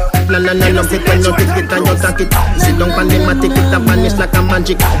underwater. La love it when you take it and you take it. Sit down on the matic, it a vanish like a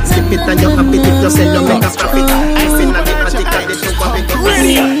magic. Skip it and you happy if you sell, you make a profit. I feel like the matic and the two of it.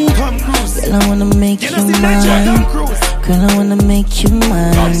 Girl, I wanna make you mine. Girl, I wanna make you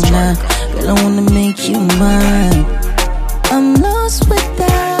mine. Girl, I wanna make you mine. I'm lost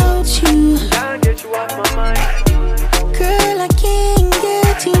without you. Can't get you off my mind. Girl, I can't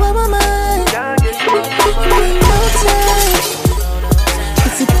get you off my mind. Can't get you off my mind. No time.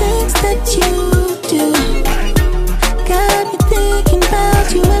 It's the things that you do. Got me thinking about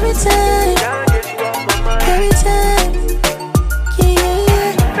you every time. Every time.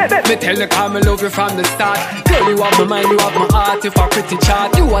 Let me tell you, come and love you from the start. Girl, you have my mind, you have my heart. If a pretty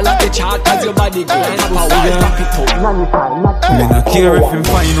chart, you all like the chart. Cause your body good, top of wall, rock it up. Me not care if him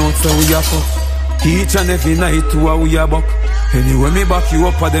find out so we a fuck. Each and every night to a we a buck. Anyway me back you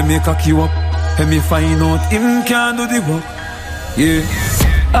up or them make cock you up. And me find out him can't do the work. Yeah.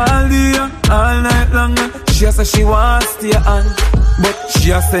 All day and all night long. She a say she want stay on, but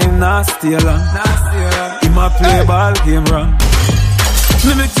she a say him not stay long. Him a play ball game wrong.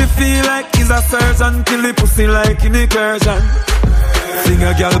 Me make you feel like he's a surgeon. Kill the pussy like in incursion. Sing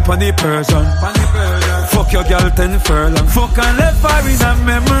a girl pon the Persian. Fuck your girl 10 furlong. Fuck and left her in a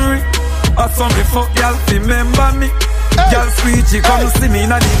memory. Or some me fuck girl remember me. Girl sweet, she come see me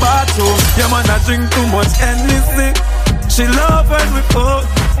in the bathroom. Your man a drink too much Hennessy. She love when we fuck.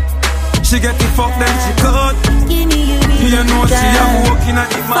 She get the fuck then she cut. Give me you know she a walking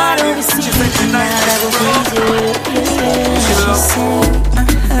at the morning. She said she nice. She love.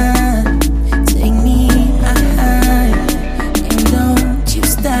 Take me and don't you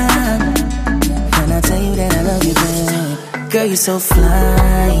stop. When I tell you that I love you, babe. Girl, you're so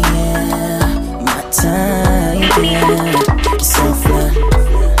fly, yeah. My type, yeah. You're so fly.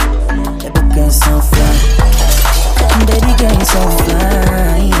 Baby girl, so fly. Baby girl, you're so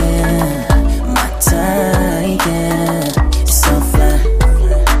fly, yeah. My type, yeah. You're so fly.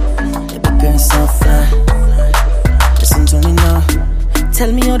 Baby girl, so fly. Listen to me now.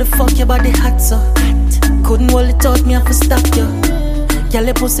 Tell me how the fuck your body hot so. Couldn't hold it out, me have to stop you. Girl,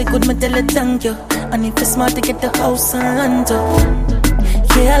 your pussy good, me tell you thank you. And if you're smart to get the house and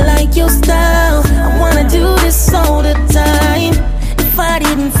yeah, I like your style. I wanna do this all the time. If I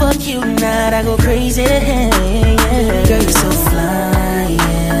didn't fuck you tonight, I go crazy, yeah. Girl, you're so fly,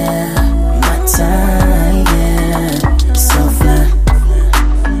 yeah. My time, yeah. So fly.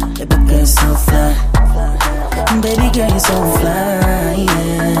 Baby girl, so fly. Baby girl, you're so fly,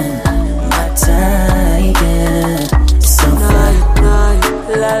 yeah. My type, yeah. So fly.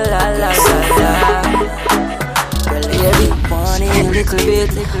 La la la la la. Girl, every morning, little bit.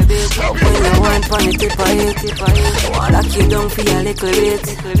 But when you want on the tip of it. Wanna keep down for a little bit.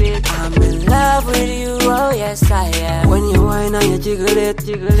 I'm in love with you, oh yes I am. When you whine and you jiggle it.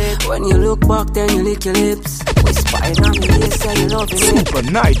 When you look back, then you lick your lips. Whispering on me, you say you love it. Supa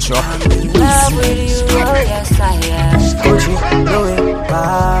Nytro. I'm in love with you, oh yes I am. Gucci, Louis,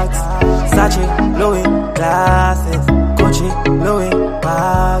 bags. Sachi, Louis, glasses. Gucci, Louis,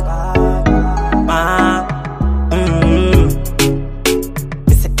 bags.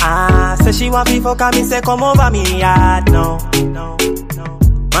 Say she want me fuck and me say come over me yard no.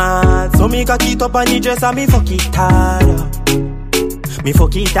 Man, so me cock it up on the dress and me fuck it hard up. Me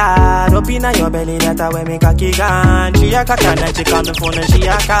fuck it hard up inna your belly, that's where me cock it gone. She a cock and she call me phone and she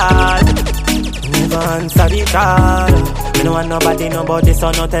a call. Never answer the call. Me no want nobody,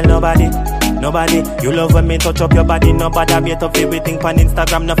 so no tell nobody. You love when me touch up your body. Nobody wait up everything pan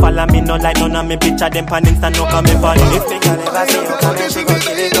Instagram. No follow me, no like none of me picture them pan Insta. No come in pan. If me can never see you coming, she gon'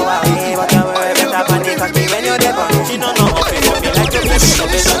 kill it go away. But you worry better pan the cocky when you're there. She don't know how to me like you.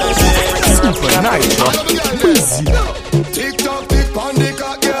 Supa Nytro. Busy. Tick tock, tick pan the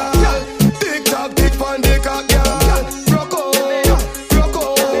cock, girl. Tick tock, tick pan the cock, girl. Broke out,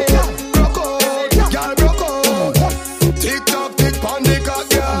 girl, broke out. Tick tock, tick pan the cock,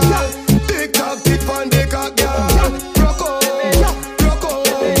 girl. Tick tock, tick pan the cock, girl. Broke out, girl, broke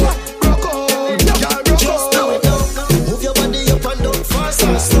out. Move your body up and down fast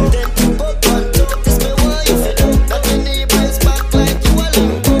and slow. Then up and down. This me why you feel down. That when the bounce back like you a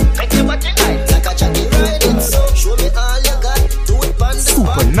lambo. Make your body high like a jockey riding so. Show me all you got. Do it on the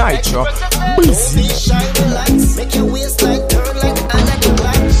Supa Nytro. Busy. Shine the lights. Make your waistline turn like an electric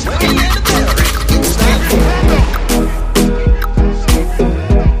light. When you hear the bell, it's time for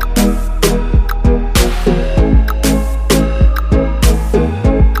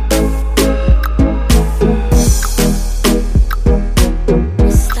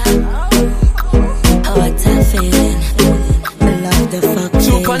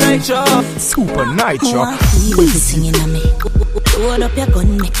Supa Nytro. Singing on me. Hold up your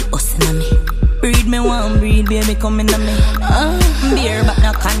gun, make it hustle on me. Breed me one, breed, baby, come in on me. Beer, but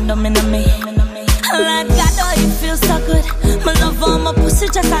no condom in on me. Like God, oh, it feels so good. My love on my pussy,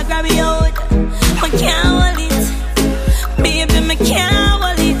 just I grab it out. I can't hold it. Baby, me can't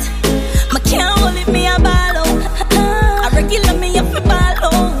hold it. Me can't hold it, me a ball out. I regular me up a ball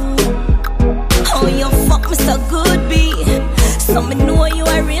out. Oh, you fuck me so good, B. So me know you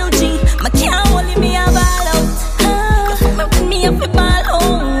a real G. Me can't hold it, me a ball out. You fuck me with me up a ball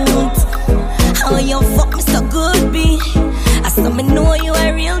out. Oh, you fuck me so good, B. I saw me know you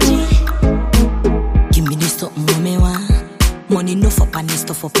a real G. Give me this something what me want. Money no up and this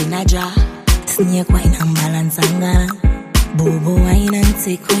stuff up in a jar. Snake wine and balance and gone. Boo wine and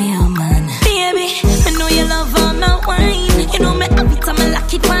take away your man. Baby, I know you love all my wine. You know me have it and me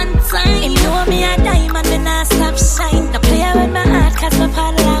lock it one time. You know me a diamond and I stop shine. Now play with my heart cause my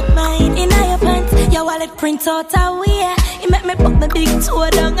padlock mine. In your pants, your wallet print out a way. You make me put my big toe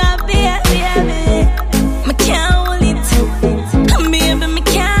down a bit. Baby, me can't hold it. Baby, me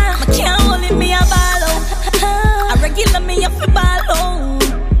can't hold it. Me a ball out. I regular me up a ball out.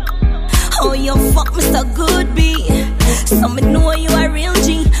 Oh, you fuck me so good, B. So me know you a real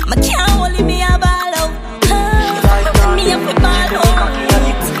G. Me can't hold it, me a ball out. Me up a ball out.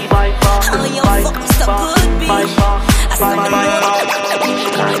 Oh, you fuck me so good, B. I saw me know.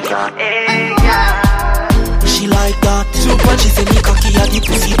 She like that. Supa, she say me cocky and the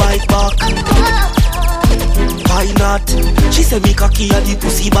pussy bite back. Why not? She say me cocky and the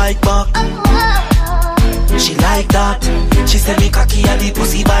pussy bite back. She like that. She say me cocky and the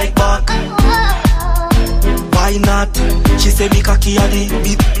pussy bite back. Why not? She say me cocky and the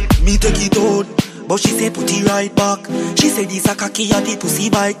me take it out. But she say put it right back. She say this a cocky and the pussy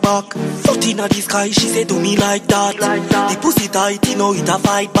bite back. Foot inna the sky, she say do me like that. The pussy tight, you know it a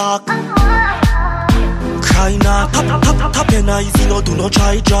fight back. Cry not, tap your eyes, you know do not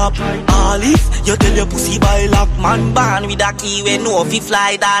try drop. All if you tell your pussy by lock, man born with a key we know if he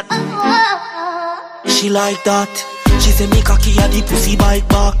fly that. She like that. She say me cocky and the pussy bite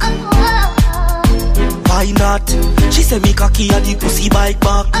back. Why not? She say me cocky and the pussy bite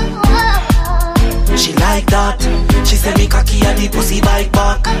back. She like that. She say me cocky and the pussy bite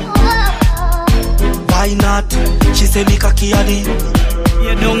back. Why not? She say me cocky and the.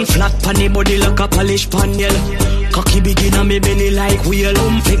 You don't flat pan the body like a polish panel. Cocky begin on me belly like wheel.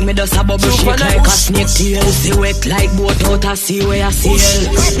 Pick me just a bubble shake like a snake tail. See wet like boat out a sea where I sail.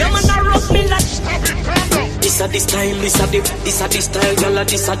 Your man a rough me like This a the style, this a the style, girl.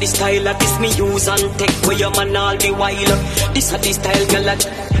 This a the style, this me use and take where your man all the while. This a the style, girl.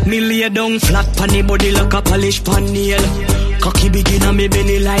 Me lay down flat pon the body like a polish pan nail. Cocky begin on me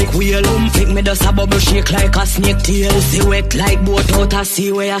belly like wheel. Pick me just a bubble shake like a snake tail. See wet like boat out a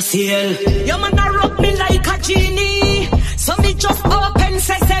sea where I sail. Your man a rub me like a genie. So me just open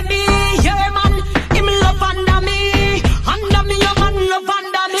sesame. Yeah man, him love under me. Under me, your man love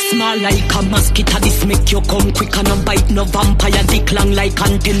under me. Small like a mosquito, this make you come quick and no bite no vampire. Dick long like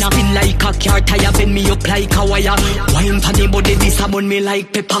antenna, thin like a car tire. Bend me up like a wire. Wine for the body, this a bun me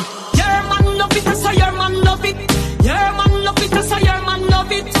like pepper. Your man love it, so your man love it. Your man love it, so your man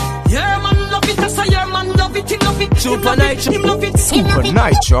love it. Your man love it, so your man love it. He love it, Supa Nytro, him love it. Supa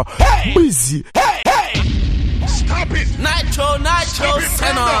Nytro, busy. Stop it! Nytro,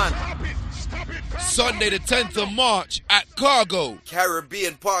 send on. Sunday the 10th of March at Cargo.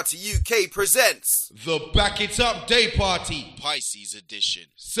 Caribbean Party UK presents The Back It Up Day Party, Pisces edition.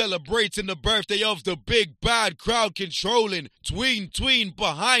 Celebrating the birthday of the big bad crowd controlling, tween,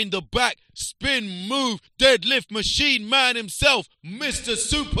 behind the back, spin, move, deadlift machine man himself, Mr.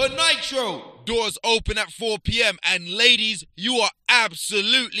 Supa Nytro. Doors open at 4 p.m. and ladies, you are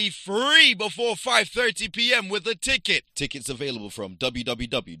absolutely free before 5:30 p.m. with a ticket. Tickets available from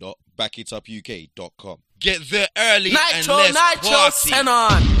www.backitupuk.com. Get there early and let's party. Send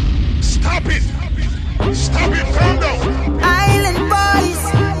on. Stop it! Stop it, calm down. Island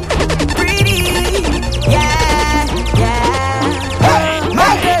boys, pretty, yeah.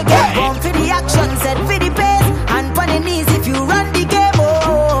 My girl get born for the action, set for the pace, and on the knees if you run the game,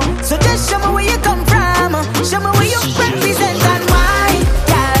 oh. So just show me where you come from, show me where you represent and why,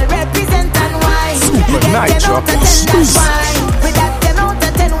 girl, represent and why. Supa Nytro, that's why. With that 10 out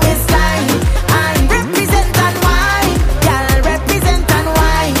of 10 waistline, and represent and why, girl, represent and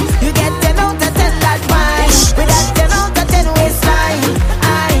why. You get 10 out of 10, that's why. With that 10 out of 10 waistline,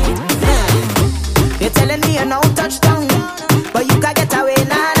 you're telling me you're no touchdown, but you can get away,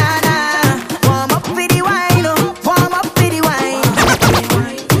 nah. Warm up for the wine, warm up for the wine.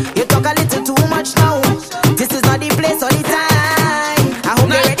 You talk a little too much now. This is not the place or the time. I hope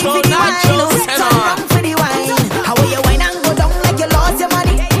you're ready for the wine. Turn around for the wine. How will you wine and go down like you lost your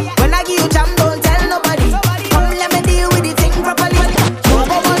money? When I give you jam, don't tell nobody. Come let me deal with the thing properly. You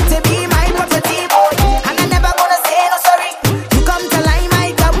want to be my property, and I never gonna say no sorry. You come to line,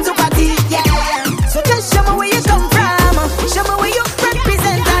 I come to party, yeah. So just show me where you come from, show me where you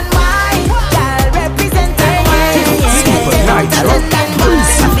represent and why, girl, represent and why. Supa Nytro,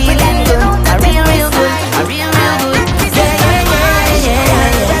 busy. I'm feeling good, I real good, I real good.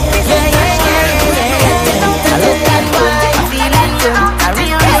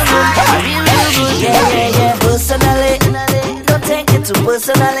 Personally, don't take it too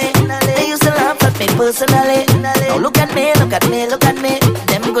personally. They used to laugh at me personally. Now look at me.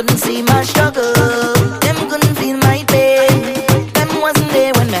 Them couldn't see my struggle. Them couldn't feel my pain. Them wasn't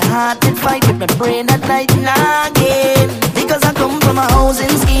there when my heart did fight with my brain at night and again. Because I come from a housing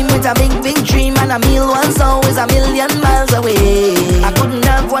scheme with a big dream, and a meal was always a million miles away. I couldn't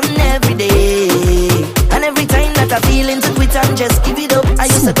have one every day. And every time that I feel into quit and just give it up, I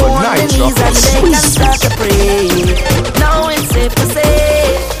used to go on the knees and beg and start to pray. Now it's safe to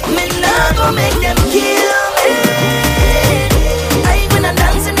say, me not gonna make them kill me. I when I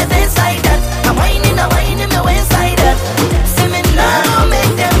dance in the face like that, I'm whining my waist like that. Say me not gonna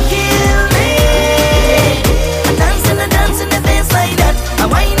make them kill me. I dance in the face like that,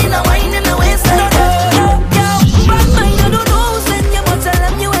 I'm whining my waist like that. Yo, bad mind, I don't know, send you, but tell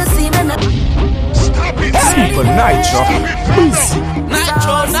them you will see me now. Supa Nytro, busy.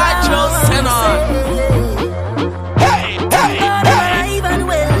 Nytro, send on.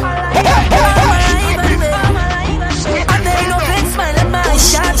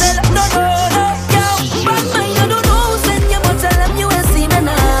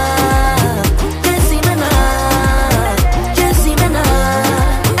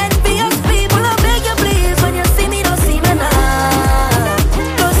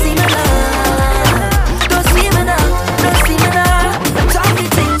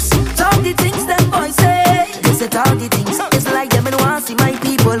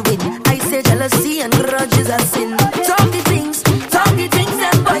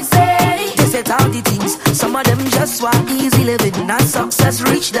 Easy living, not success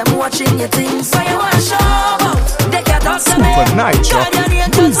reach them watching your things. So you want to show out, they can't talk to me. Supa Nytro, God, your name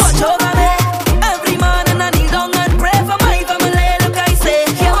just watch over me. Every morning I kneel down and pray for my family. Look, I say,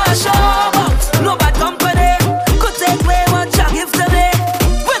 you want to show out, no bad company could take away what you give to me.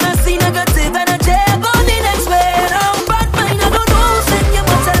 When I see negative energy, I go the next way. Now bad mind, I don't know, send you,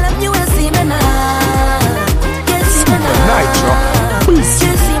 but tell them you will see me now.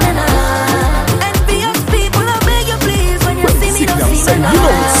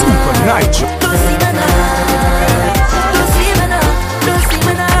 Nytro.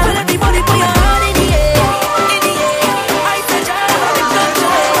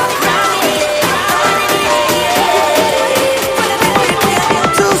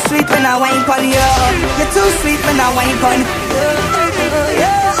 Too sweet when I wine pon you. You're too sweet when I wine pon you.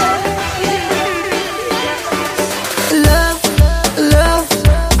 Love, love.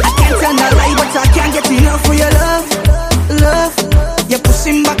 I can't tell no lie, but I can't get enough for your love, love. You're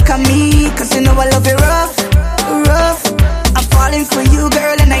pushing back on me, cause you know I love you rough, rough. I'm falling for you,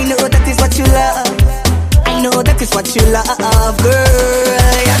 girl, and I know that is what you love. I know that is what you love,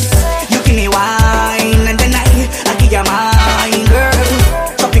 girl, yes. You give me wine, and then I give you mine, girl.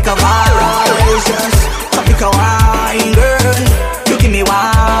 Tropical vibes, yes. Tropical wine, girl. You give me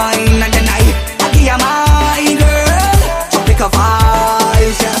wine, and then I give you mine, girl. Tropical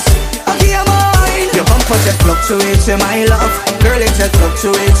vibes, yes. I give you mine. Your bumper just fluctuates in my love, girl. It just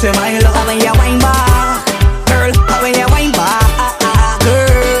fluctuates in my love. When you wine back, girl. When you wine back,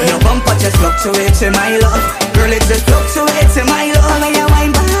 girl. Your bumper just fluctuates in my love, girl. It just fluctuates in my love. When you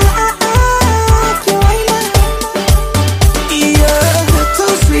wine back, you wine back. Yeah, you're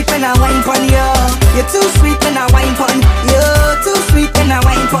too sweet when I wine pon you. You're too sweet when I wine pon you. Too sweet when I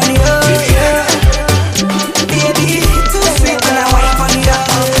wine pon you. Yeah, baby, too sweet when I wine pon you.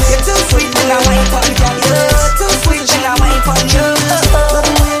 You're too sweet when I wine pon you. Too sweet when I wine pon you. Love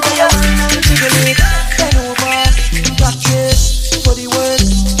the way that you jiggle it, bend over, practice for the work,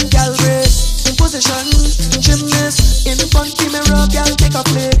 girl brace, position, gymnast in front the mirror, girl take a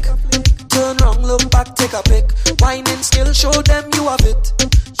flick, turn round, look back, take a pic, whining skill, show them you have it.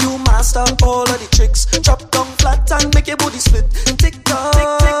 You master all of the tricks. Drop down flat and make your booty split. Tick tock, tick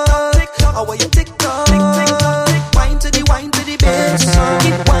tock, tick tock. How are you tick tock, tick tock, tick. Wine to the bass.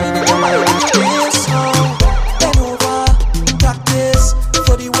 Keep whining your body with your bass. Bend over, practice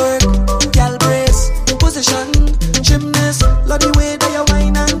for the work, gal brace, position, gymnast. Love the way that you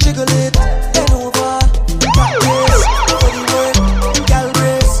whine and jiggle it. Bend over, practice for the work, gal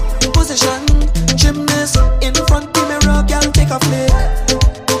brace, position, gymnast. In front the mirror, gal take a flick.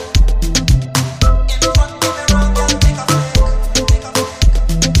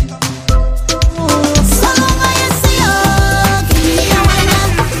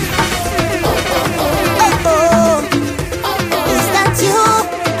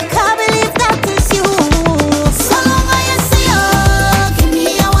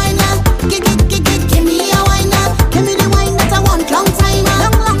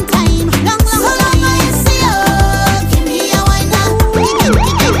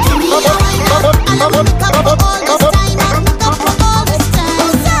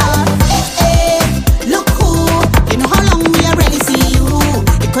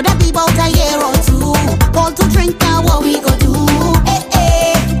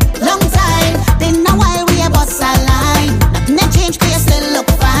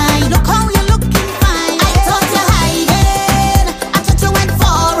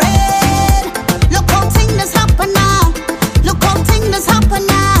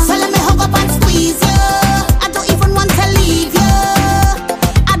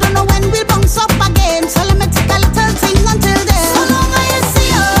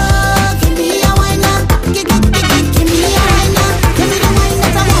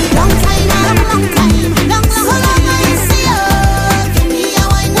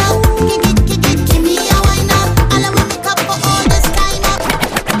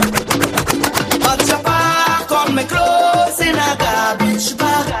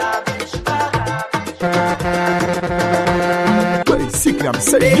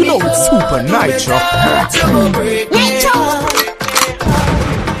 You know it's Supa Nytro.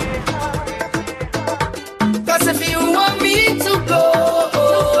 Cause if you want me to go,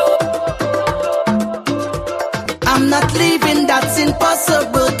 I'm not leaving, that's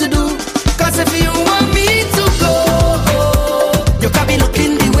impossible to do. Cause if you want me to go, you can be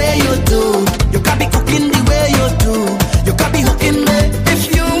looking the way you do. You can be cooking the way you do. You can be hooking me.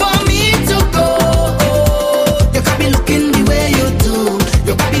 If you want me to go, you can be looking the way you do.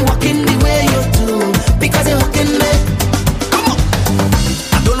 You can be walking the way you do. Because you're hooking me.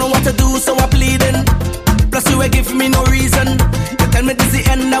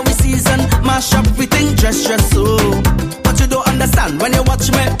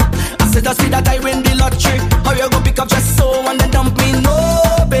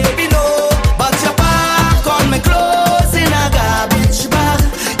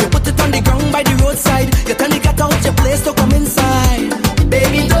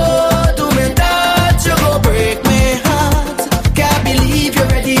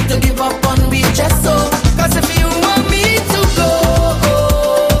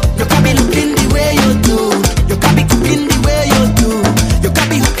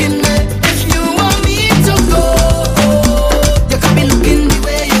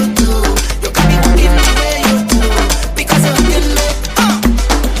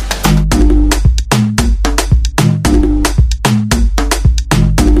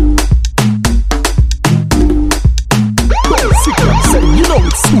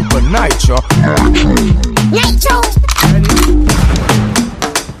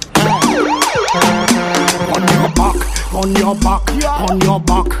 on your back, on your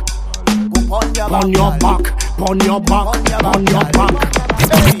back, on your back, on your back, on your back.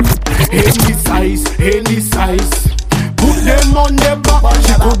 Any size. Put them on the back.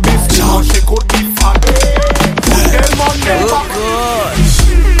 She could be slim, she could be fat. Put them on the back.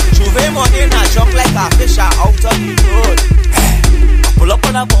 Juve money na jump like a fish out of the road. Pull up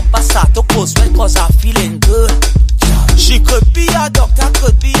on a bumper, start to post when cause I'm feeling good. She could be a doctor,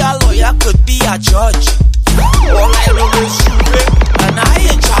 could be a lawyer, could be a judge. All I know is Juve, and I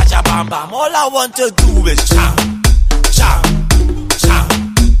ain't charge of bam bam. All I want to do is jam.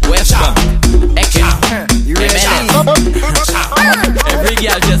 West Bank, every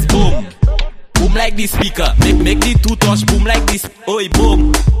girl just boom. Boom like the speaker. Make the two touch boom like this. Oi,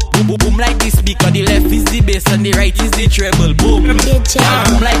 boom. Boom like the speaker. The left is the bass and the right is the treble. Boom. Boom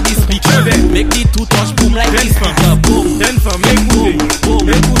like the speaker. Make the two touch boom like the speaker. Boom. Then for make boom. Boom.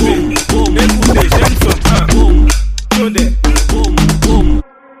 Boom.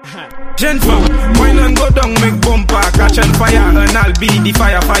 Gen fam, wine and go down, make bumper, catch on fire, and I'll be the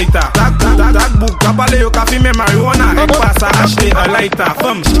firefighter. That book, kapale yo kafi me marijuana, ek pasa ashte a lighter.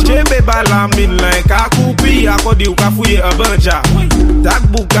 Fam, chebe bala min like a kupi, akodi yo kafuye a banja. That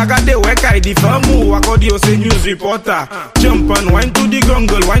book, agade weka di famu, akodi yo se news reporter. Jump and wine to the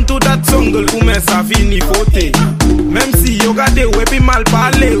grungle, wine to that songle, ume sa fini fote. Même si yo gade wepi mal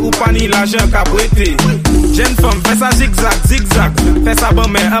pale, upani la jen kapwete. Gen fam, fais ça zigzag, fais ça bon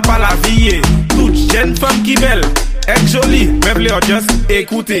mais un pas la vie. Toute jeune femme qui belle, est jolie, meuble or just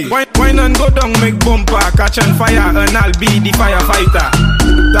écoutez. Wine and go down, make bumper, catch on fire, and I'll be the firefighter.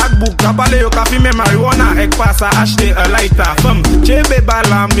 That book, kapale yo kafi me marijuana, ek pasa ashte a lighter. Fam, chebe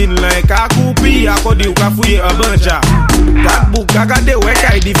bala min like a kupi, akodi yo kafuye a banja. That book, agade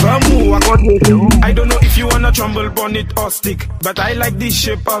weka di famu, akodi. I don't know if you wanna trumble, bonnet or stick, but I like the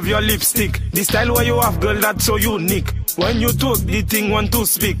shape of your lipstick. The style where you have, girl, that's so unique. When you talk, the thing want to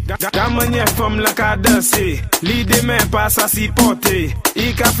speak. Damanye from la cadence, l'idée me passe à s'y porter.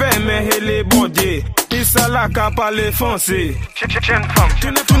 I café me hele bondé. Isa la capa le foncé. Tu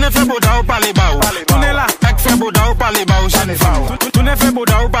ne fais beau d'au pas les baou. Tu ne la ek fais beau d'au pas les baou. Tu ne fais beau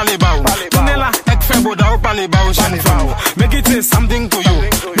d'au pas les baou. Tu ne la ek fais beau d'au pas les baou. Make it say something to you.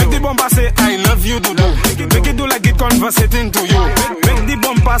 Make the bomba say I love you to do. Make it do like it conversating to you. Make the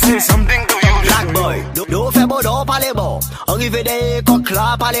bomba say something to you. Black boy, do fais beau d'au pas les baou. Arrivé des coques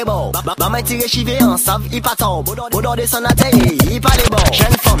là pas les baou. Maman tire chivé en save y paton. Boudon descend à terre y pas les baou.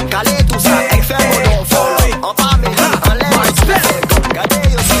 Jeune femme calé tout ça. Ek fais beau d'au follow. En famille, en l'air. Gardez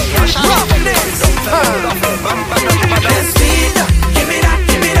yo si en charge. Yes, feed. Give me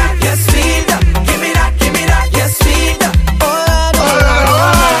that, yes, feed. Give me that, yes, feed.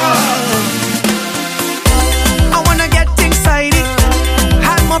 I wanna get inside it.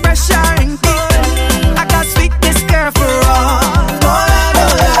 Have more pressure in it. I got sweetness care for all.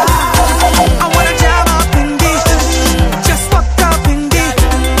 I wanna jam up in this. Just fuck up in this.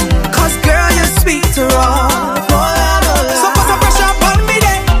 Cause girl, you're sweet to all. So put some pressure upon me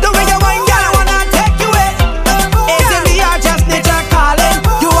there. The way you wine, girl, I wanna take you away. It's me, I just nature calling.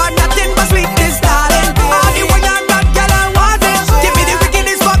 You are nothing but sweetness, darling. All the way you got, girl, I want it. Give me the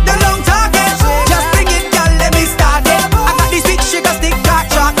wickedest, fuck the long talking. Just bring it, girl, let me start it. I got this sweet sugar stick, dark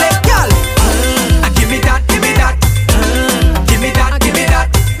chocolate, girl.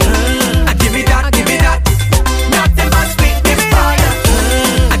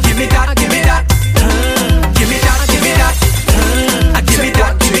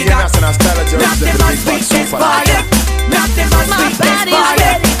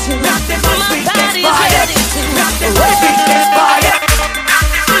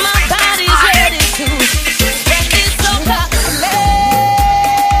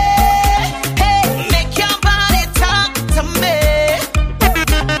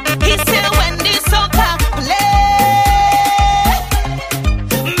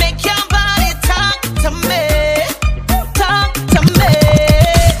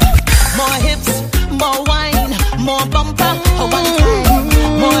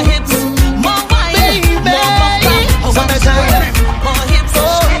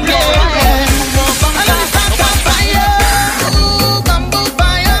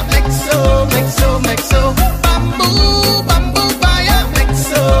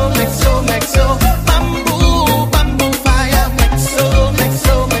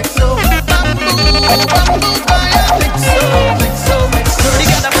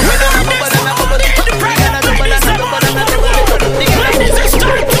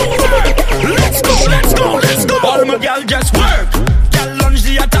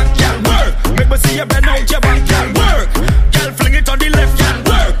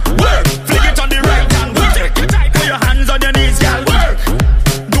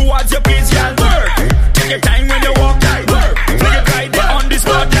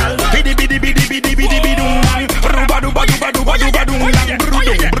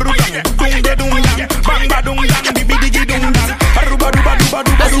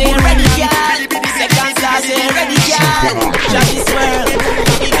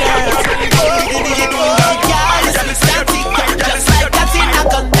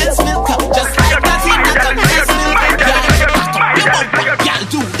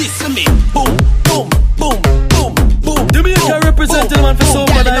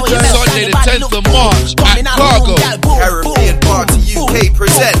 Sunday the 10th of March at Cargo. Caribbean Party UK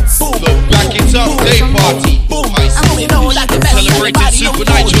presents the Back It Up Day Party. Celebrating Supa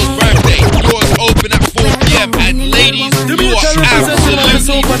Nytro's birthday. Doors open at 4 p.m. and ladies, you are absolutely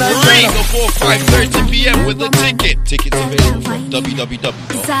free before 5:30 p.m. with a ticket. Tickets available from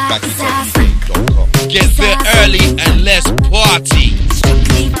www.backitupuk.com. Get there early and let's party.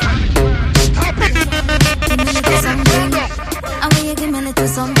 I want you give me a little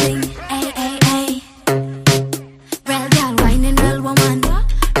something, ay, ay, ay. Real girl whining, real woman.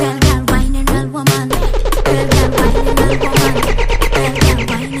 Real girl whining, real woman. Real girl whining, real woman. Real girl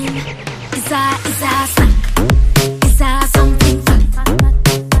whining. Is that snack? Is that something fun?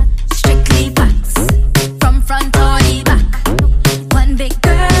 Strictly facts, from front or the back. One big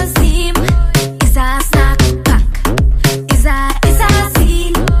girl's team. Is that snack pack? Is that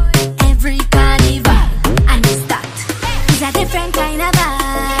scene? Every carnival, and it's that. It's a different kind of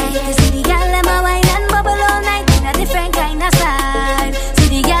vibe. You see the girl them a wine and bubble all night in a different kind of style. See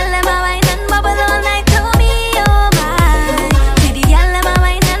the girl them a wine and bubble all night to me, oh my. See the girl them a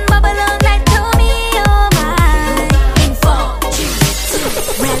wine and bubble all night to me, oh my. In 4, 3, 2,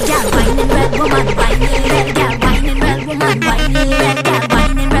 red girl whining, red woman whining, red girl whining, red woman whining, red girl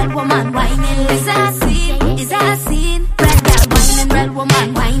whining, red woman whining. Is that scene? Is that scene? Red girl whining, red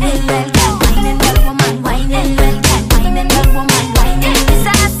woman whining, red girl whining, red woman whining, red girl whining, red woman whining. Is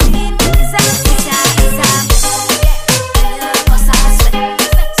that scene? Is that what's that sweat?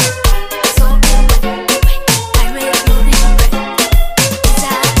 So good, I really do regret.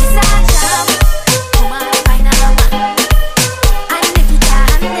 Is that jam? Woman, wine and woman. And if you can't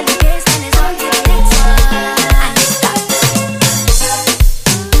handle the case, then it's on to the next one. And it's that.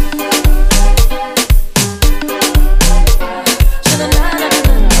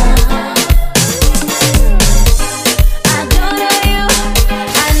 I don't know you,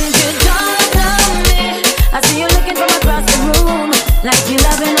 and you don't know me. I see you looking from across the room, like you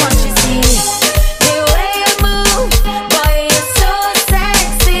loving what you see. The way you move, boy, you're so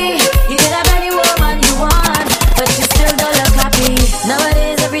sexy. You could have any woman you want, but you still don't look happy.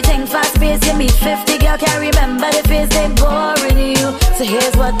 Nowadays everything fast paced. You meet 50 girl, can't remember the face. They boring you, so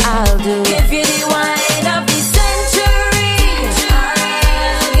here's what I'll do. Give you the wine of the century.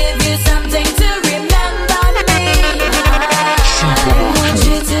 I'll give you something to remember me. I want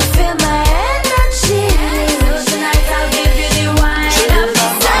you to feel my energy. So tonight I'll give you the wine of the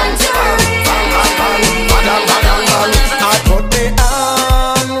century. I put me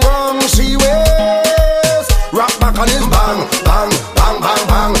arm wrong, she waist. Rock back on his bang, bang, bang, bang,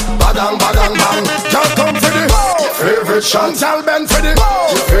 bang, badang, badang, bang. Just come for the favorite shot. Tell Ben for the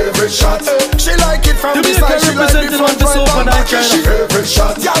your favorite shot. She like it from the side, she like the front, right down back. She favorite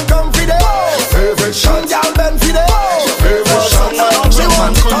shot. Y'all come for the favorite shot. Y'all Ben for the your favorite shot. She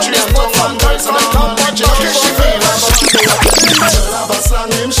want it on this one, one girls on the top, watch it, she favorite shot. Girl have a slang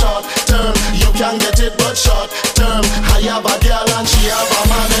him short term, you can get it but short term. I have a girl and she have a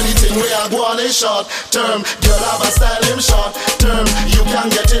man, anything we are go on is short term. Girl have a style him short term, you can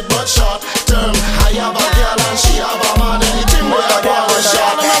get it but short term. I have a girl and she have a man, anything we are go on is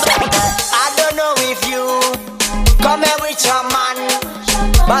short. I don't know if you come here with your man,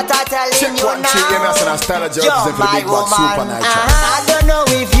 but I telling you now, you're my woman. I don't know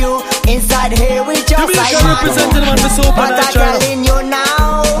if you inside here with your side man, but I'm telling you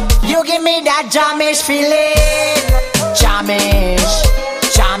now, you give me that jamish feeling. Jamish,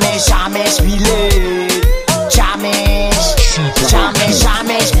 jamish, jamish feeling. Jamish, jamish,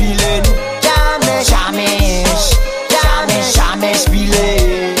 jamish feeling. Jamish, jamish, jamish, jamish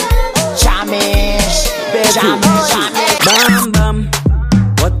feeling. Jamish, jamish, jamish. Bam bam,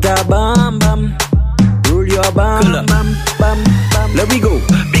 what a bam bam. Roll your bam bam bam bam. Let me go.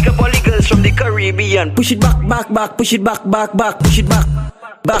 Big up all the girls from the Caribbean. Push it back, back, back. Push it back, back, back. Push it back,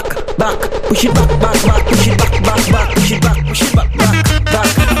 back, back. Push it back, back, back. Push it back, back, back. Push it back, push it back, back,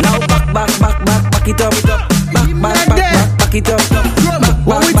 back. Now back, back, back, back. Back it up, back, back, back, back. Back it up, back,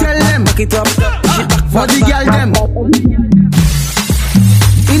 what we tell them? Back it up, push it back, for the back, girl them.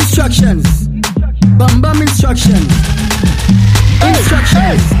 Instructions. Bam bam instructions.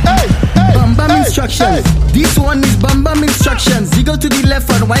 Instructions. Bam bam instructions. This one is bam bam instructions. Jiggle to the left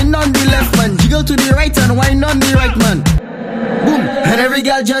and wind on the left man. Jiggle to the right and wind on the right man. Boom. And every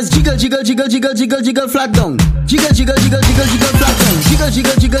girl just jiggle, jiggle, jiggle, jiggle, jiggle, jiggle, flat down. Jiggle, jiggle, jiggle, jiggle, jiggle, flat down. Jiggle,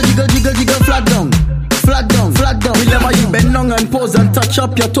 jiggle, jiggle, jiggle, jiggle, jiggle, flat down. Flat down, flat down. Whenever you bend down and pose and touch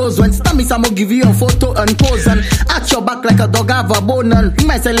up your toes. When stammies, I'ma give you a photo and pose and at your back like a dog have a bone and ring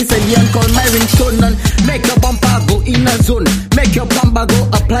my celly and call my ringtone and make your bumper go in a zone. Make your bumper go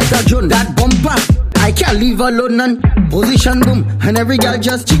up like a drone. That bumper, I can't leave alone and position boom. And every girl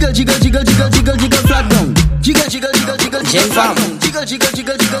just jiggle, jiggle, jiggle, jiggle, jiggle, jiggle, flat down. Jiggle, jiggle, jiggle, jiggle, jiggle, flat down. Jiggle, jiggle,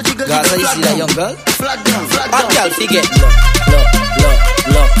 jiggle, jiggle, jiggle, Gaza, jiggle, you flat see that down. young girl? Flat down, flat down. Hot girl, forget low.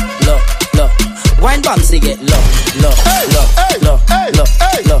 Wine bomb, say get low.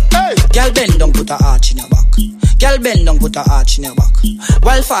 Girl bend down, put a arch in your back. Girl bend down, put a arch in your back.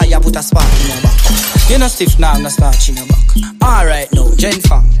 Wildfire, put a spark in your back. You no stiff now, no starch in your back. Alright now, Jen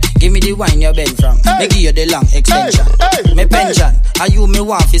fam, give me the wine you bend from. Me give you the long extension. Me pension, and you me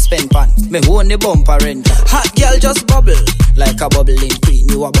want fi spend pan. Me own the bumper rent. Hot girl just bubble like a bubbling queen.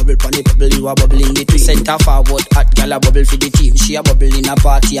 You a bubble pon the bubble, you a bubble in between. Center forward, hot girl a bubble for the team. She a bubble in a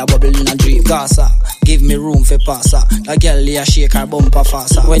party, a bubble in a dream. Gaza, give me room for passer. The girl a shake her bumper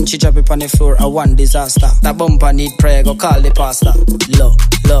faster. When she drop it on the floor, a one disaster. That bumper need prayer, go call the pastor. Low.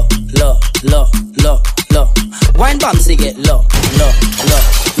 Wine bomb, say get low.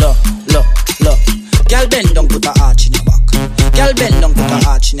 Girl bend down, put a arch in your back. Girl bend down, put a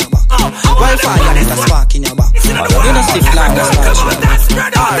arch in your back. Wildfire, put a spark in your back. You know stiff line, no starch in your back.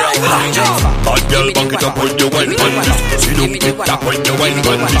 Alright, hot girl, back it up when you wine on this. See you get that when you wine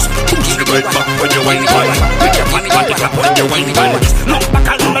on this. Push the right back when you wine on this. Make your fat back it up when you wine on this. Look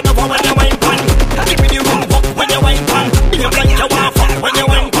back and look over when you wine on. Give me the room up when you wine on. You like you want fuck when you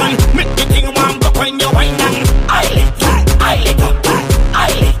wine on. Make the thing warm up when you wine on. I lick up.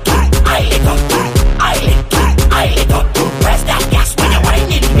 Press that gas when you're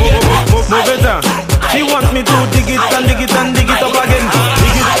whining. Move it down. She wants me to dig it and dig it and dig it up again.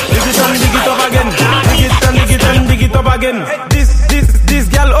 Dig it and dig it up again. Dig it and dig it and dig it up again. This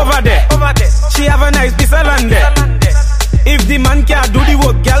girl over there, she have a nice piece of land there. If the man can't do the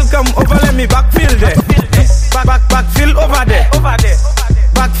work, girl come over, let me backfill there. Backfill over there.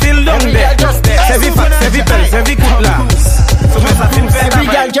 Backfill down there. Heavy facts, heavy pels, heavy cutler. Every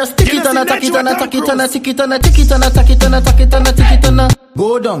girl just tick it and attack it and attack it and tick it and attack it and attack it and attack it and tick it and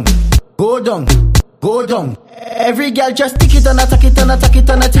go down. Every girl just tick it and attack it and attack it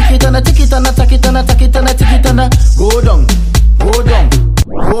and tick it and tick it and attack it and attack it and tick it and go down.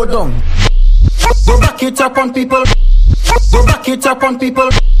 Go back it up on people. Go back it up on people.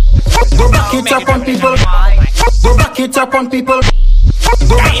 Go back it up on people. Go back it up on people.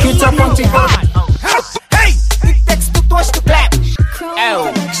 Go back it up on people. Hey! It takes two toes to clap.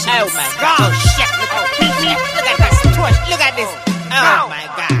 Oh my God! Oh shit! Look at this twitch. Look at this. Oh my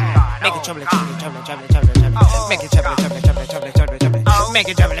God! Make it trouble. Make it trouble. Make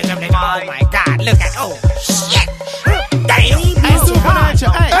it trouble. Oh my God! Look at shit! Damn!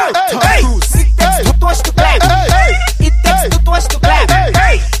 Hey! It takes two toes to clap. It takes two toes to clap.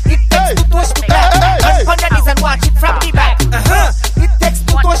 It takes two toes to clap. On your knees and watch it from the back. It takes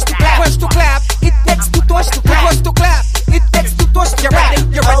two toes to clap. It takes two toes to clap. It takes two toes to clap.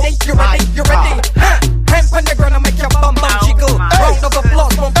 You're ready. Hand on the ground and make your bum jiggle. Round of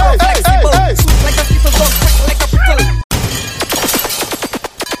applause, bum flexible. Sweet like a people, don't crack like a pickle.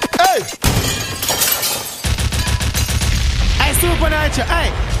 Hey! I Supa Nytro,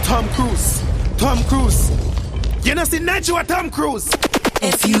 hey! Tom Cruise. You know see Nytro or Tom Cruise?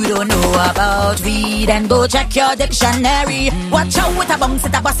 If you don't know about weed, then go check your dictionary. Watch out with a bounce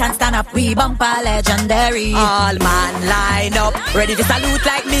at a bus and stand up. We bumper legendary. All man line up, ready to salute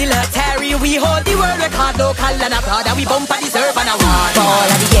like military. We hold the world record, local and abroad, and we bumper deserve an award. For all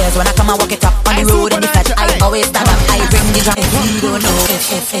of the years when I come and walk it up on the road in the flat, I always stand up, I bring the drum. If you don't know,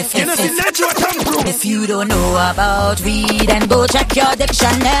 if you don't know about weed, then go check your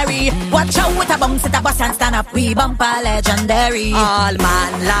dictionary. Watch out with a bounce at a bus and stand up. We bumper legendary. All man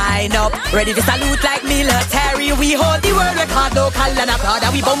line up, ready to salute like military. We hold the world record, local and abroad,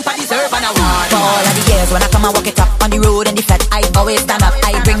 and we bumper deserve an award. For all of the years when I come and walk it up on the road in the flat, I always stand up,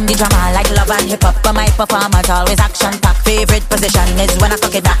 I bring the drama like love and hip hop. For my performance always action packed. Favorite position is when I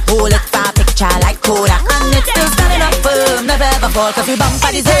cock it back, hold it for a picture like Kodak, and it's still standing up firm, never ever fall, cause we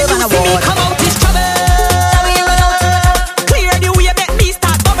bumper deserve an award. Me come out this trouble, clear the way, make me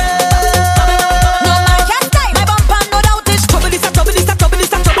start bubble. No man can style my bumper, no doubt it's trouble. This a trouble. Wine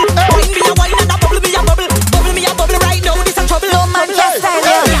me a wine and a bubble me a bubble right now. This a trouble. No man can style it.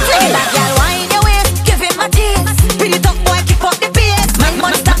 Fling it back, y'all, wind your waist, give him a taste. Pretty tough boy, keep up the pace. Man,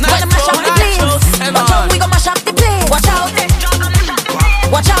 monster, gonna mash up the place. Watch out, we gon' mash up the place. Watch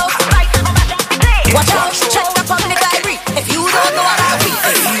out, check the public diary. If you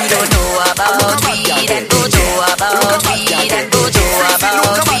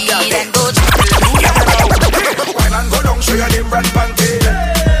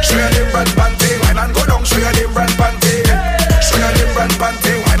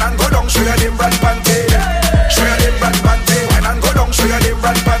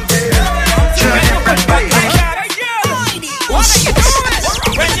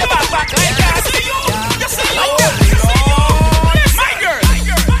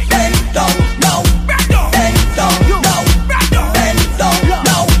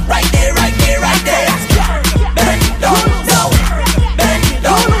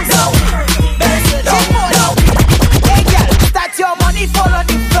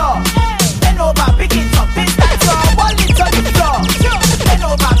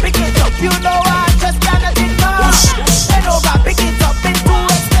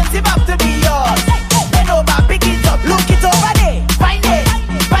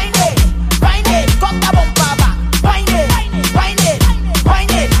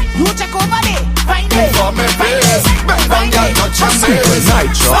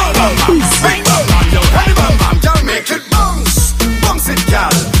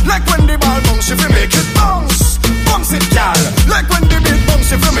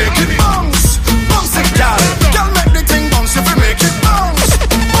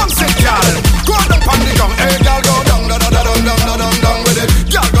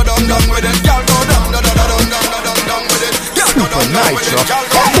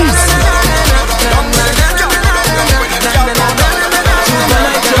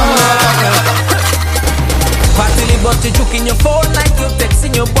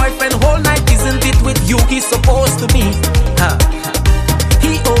we supposed to be.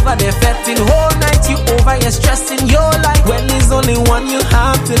 He over there fetting whole night, you over here stressing your life. When there's only one you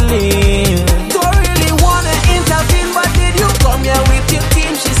have to live. Don't really wanna intervene, but did you come here with your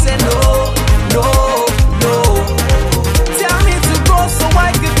team? She said no, no, no. Tell me to go so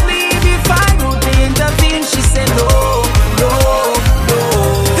I could leave if I would intervene. She said no, no, no.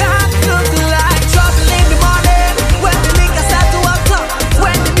 That look like trouble in the morning when the niggas start to walk up,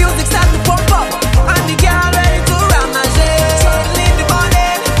 when the music start to pump up, and the girl ready to ramage. Trouble in the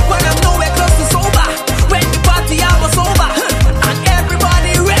morning when I'm nowhere close to sober, when the party hour was over, and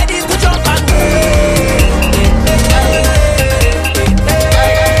everybody ready to jump and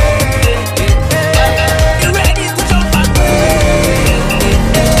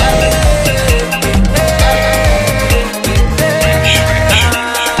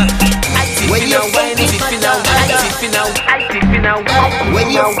when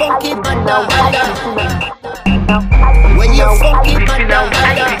you're funky, madda, when you're funky, madda,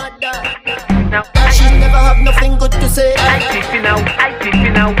 she never have nothing good to say.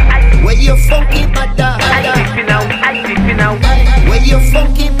 When you're funky, madda, when you're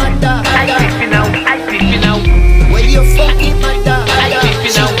funky, madda, when you're funky, madda,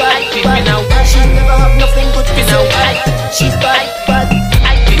 she never have nothing good to say. She's bad, bad.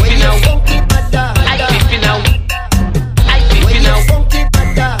 When you're funky, madda, when you're funky,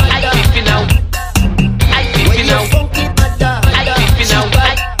 madda, when you're funky, madda, she's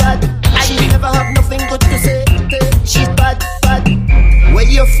bad, bad. She never have nothing good to say. She's bad, bad. When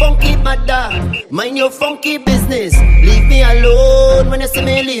you're funky, madda, mind your funky business. Leave me alone. When you see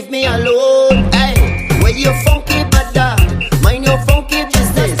me, leave me alone. Hey, when you're funky, madda, mind your funky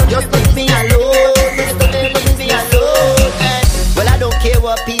business. Just leave me alone. Leave me alone. Hey, well, I don't care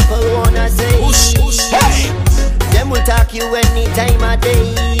what people wanna say. Hey, them will talk you any time of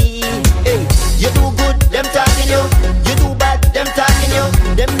day. Hey, you do good, them talking you. You do bad, them talking you.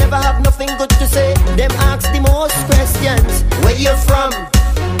 Them never have nothing good to say. Them ask the most questions. Where you from?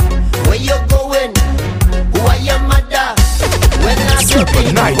 Where you going? Who are your mother? When I Supa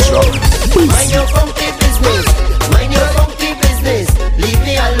Nytro. Mind your funky business. Mind your funky business. Leave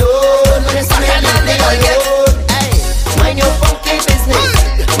me alone. When it's me, leave me alone. Hey, mind your funky business.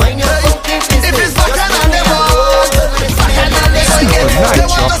 Mind your funky business. Just leave me alone. When it's me, leave me alone. They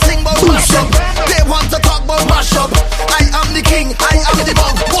want to sing about mash up. They want to talk about mash up. I am the king. I am the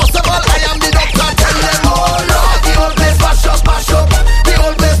bug. Most of all, I am the doctor. Tell them, oh Lord, the old place mash up, mash up. The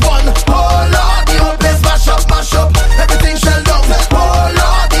old place one. Oh Lord, the old place mash up, mash up. Everything shell down. Oh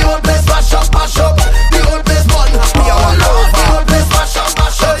Lord, the old place mash up, mash up. The old place one. Oh Lord, the old place mash up,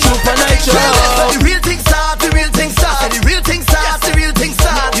 mash up. Supa Nytro. The real thing start, the real thing start, the real thing start, the real thing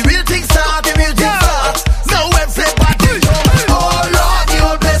start, the real thing start, the real thing start. Now everybody, oh Lord, the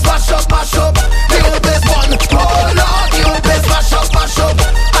old place mash up, mash up. The old place one. Oh Lord, the old place mash up, mash up.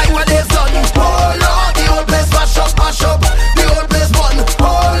 I want this done. Oh Lord, the old place mash up, mash up. The old place one.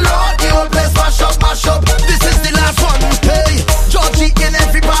 Oh Lord, the old place mash up, mash up. This is the last one. Hey, Georgie in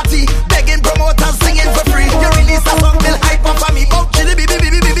every party, begging promoters, singing for free. You release a song, will hype up for me. Oh, chili,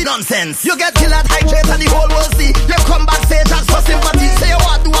 bibi, nonsense. You get killed at hydrate and the whole world see. You come backstage and for sympathy. Say you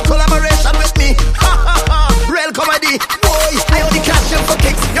want to do a collaboration with me. Ha ha ha, real comedy. Boy, I only cash you for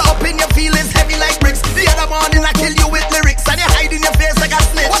kicks. You're up in your feelings, heavy like bricks. The other morning I kill you with lyrics and you hide in your face like a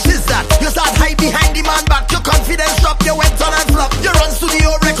snitch. What is that? You start hide behind the man back. Your confidence drop, you went on and flop. You run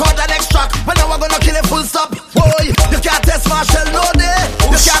studio, record and extract. But now I'm gonna kill it full stop. Boy, you can't test Marshall no day.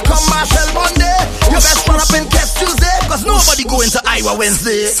 You can't come Marshall Monday. You best run up in Test Tuesday. Cause nobody go into Iowa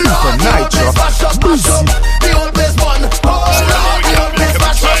Wednesday. Supa Nytro. The old place one. Oh Lord, the old place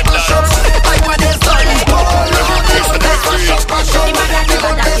mash up, mash up. I want this done. Oh Lord, the old place mash up, mash up. The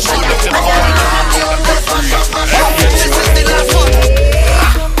old place one. Oh Lord, the old place mash up, mash up. This is the last one.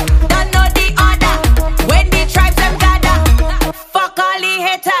 Don't know the order. When the tribes them gather, fuck all the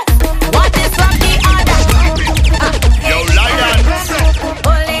haters. What is from the order? Yo, lion.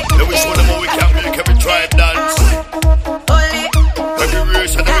 Let me show them how we can make every tribe dance. Every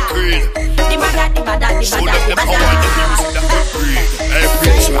race and every creed. Show them how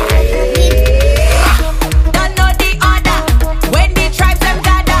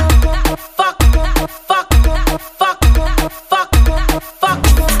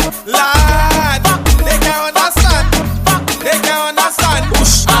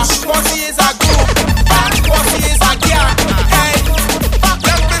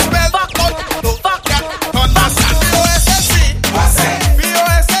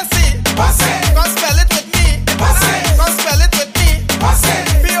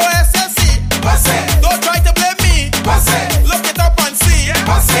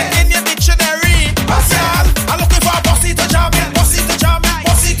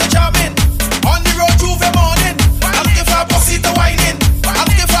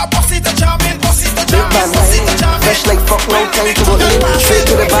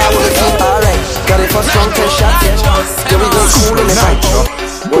strong 10 shots. Where we going, cool in the back.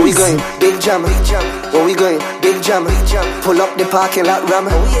 Where we going, big jammer. Where we going, big jammer. Pull up the parking lot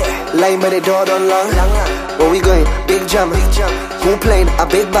rammer. Line by the door done long. Where we going, big jammer. Who playing a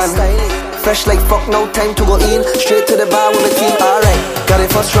big band? Fresh like fuck, no time to go in. Straight to the bar with the team, alright. Got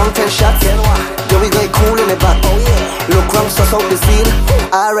it for strong 10 shots. Where we going, cool in the back. Look round, suss out the scene.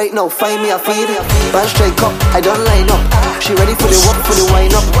 Alright, now find me a feed. Band straight up, I don't line up. She ready for the walk, for the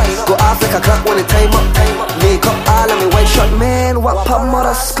wind up. Go off like a clock when the time up. Make up all of me white shot. Man, what pop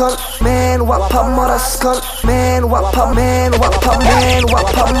mother skull. Man, what pop mother skull. Man, what pop, man, what pop, man, what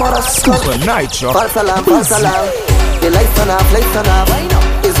pop mother skull. Supa Nytro. False alarm, false alarm. The lights on off, lights on off.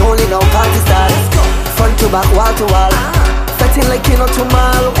 It's only now party start. Front to back, wall to wall. Fetting like Kino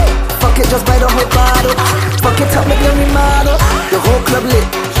tomorrow. Fuck it, just buy the whole bottle. Fuck it up, make you remodel. The whole club lit.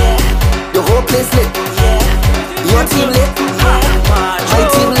 The whole place lit. Your team lit. My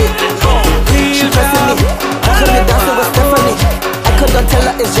team lit. She pressing me. I couldn't dance with Stephanie. I couldn't tell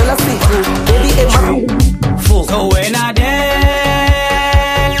her it's jealousy. Baby, it's my so when I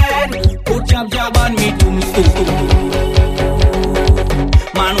dead, put jab on me tombstone.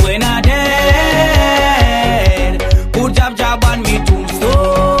 Man, when I dead, put jab on me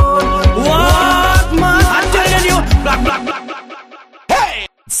tombstone. What, man? I'm telling you, black, black, black, black, black. Hey!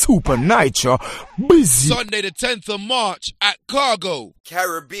 Supa Nytro, busy. Sunday the 10th of March at Cargo.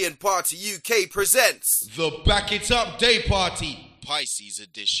 Caribbean Party UK presents The Back It Up Day Party. Pisces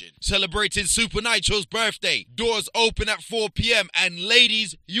edition. Celebrating Supa Nytro's birthday. Doors open at 4 p.m. and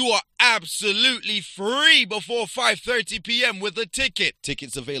ladies, you are absolutely free before 5:30 p.m. with a ticket.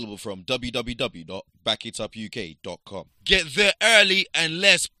 Tickets available from www.backitupuk.com. Get there early and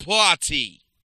let's party.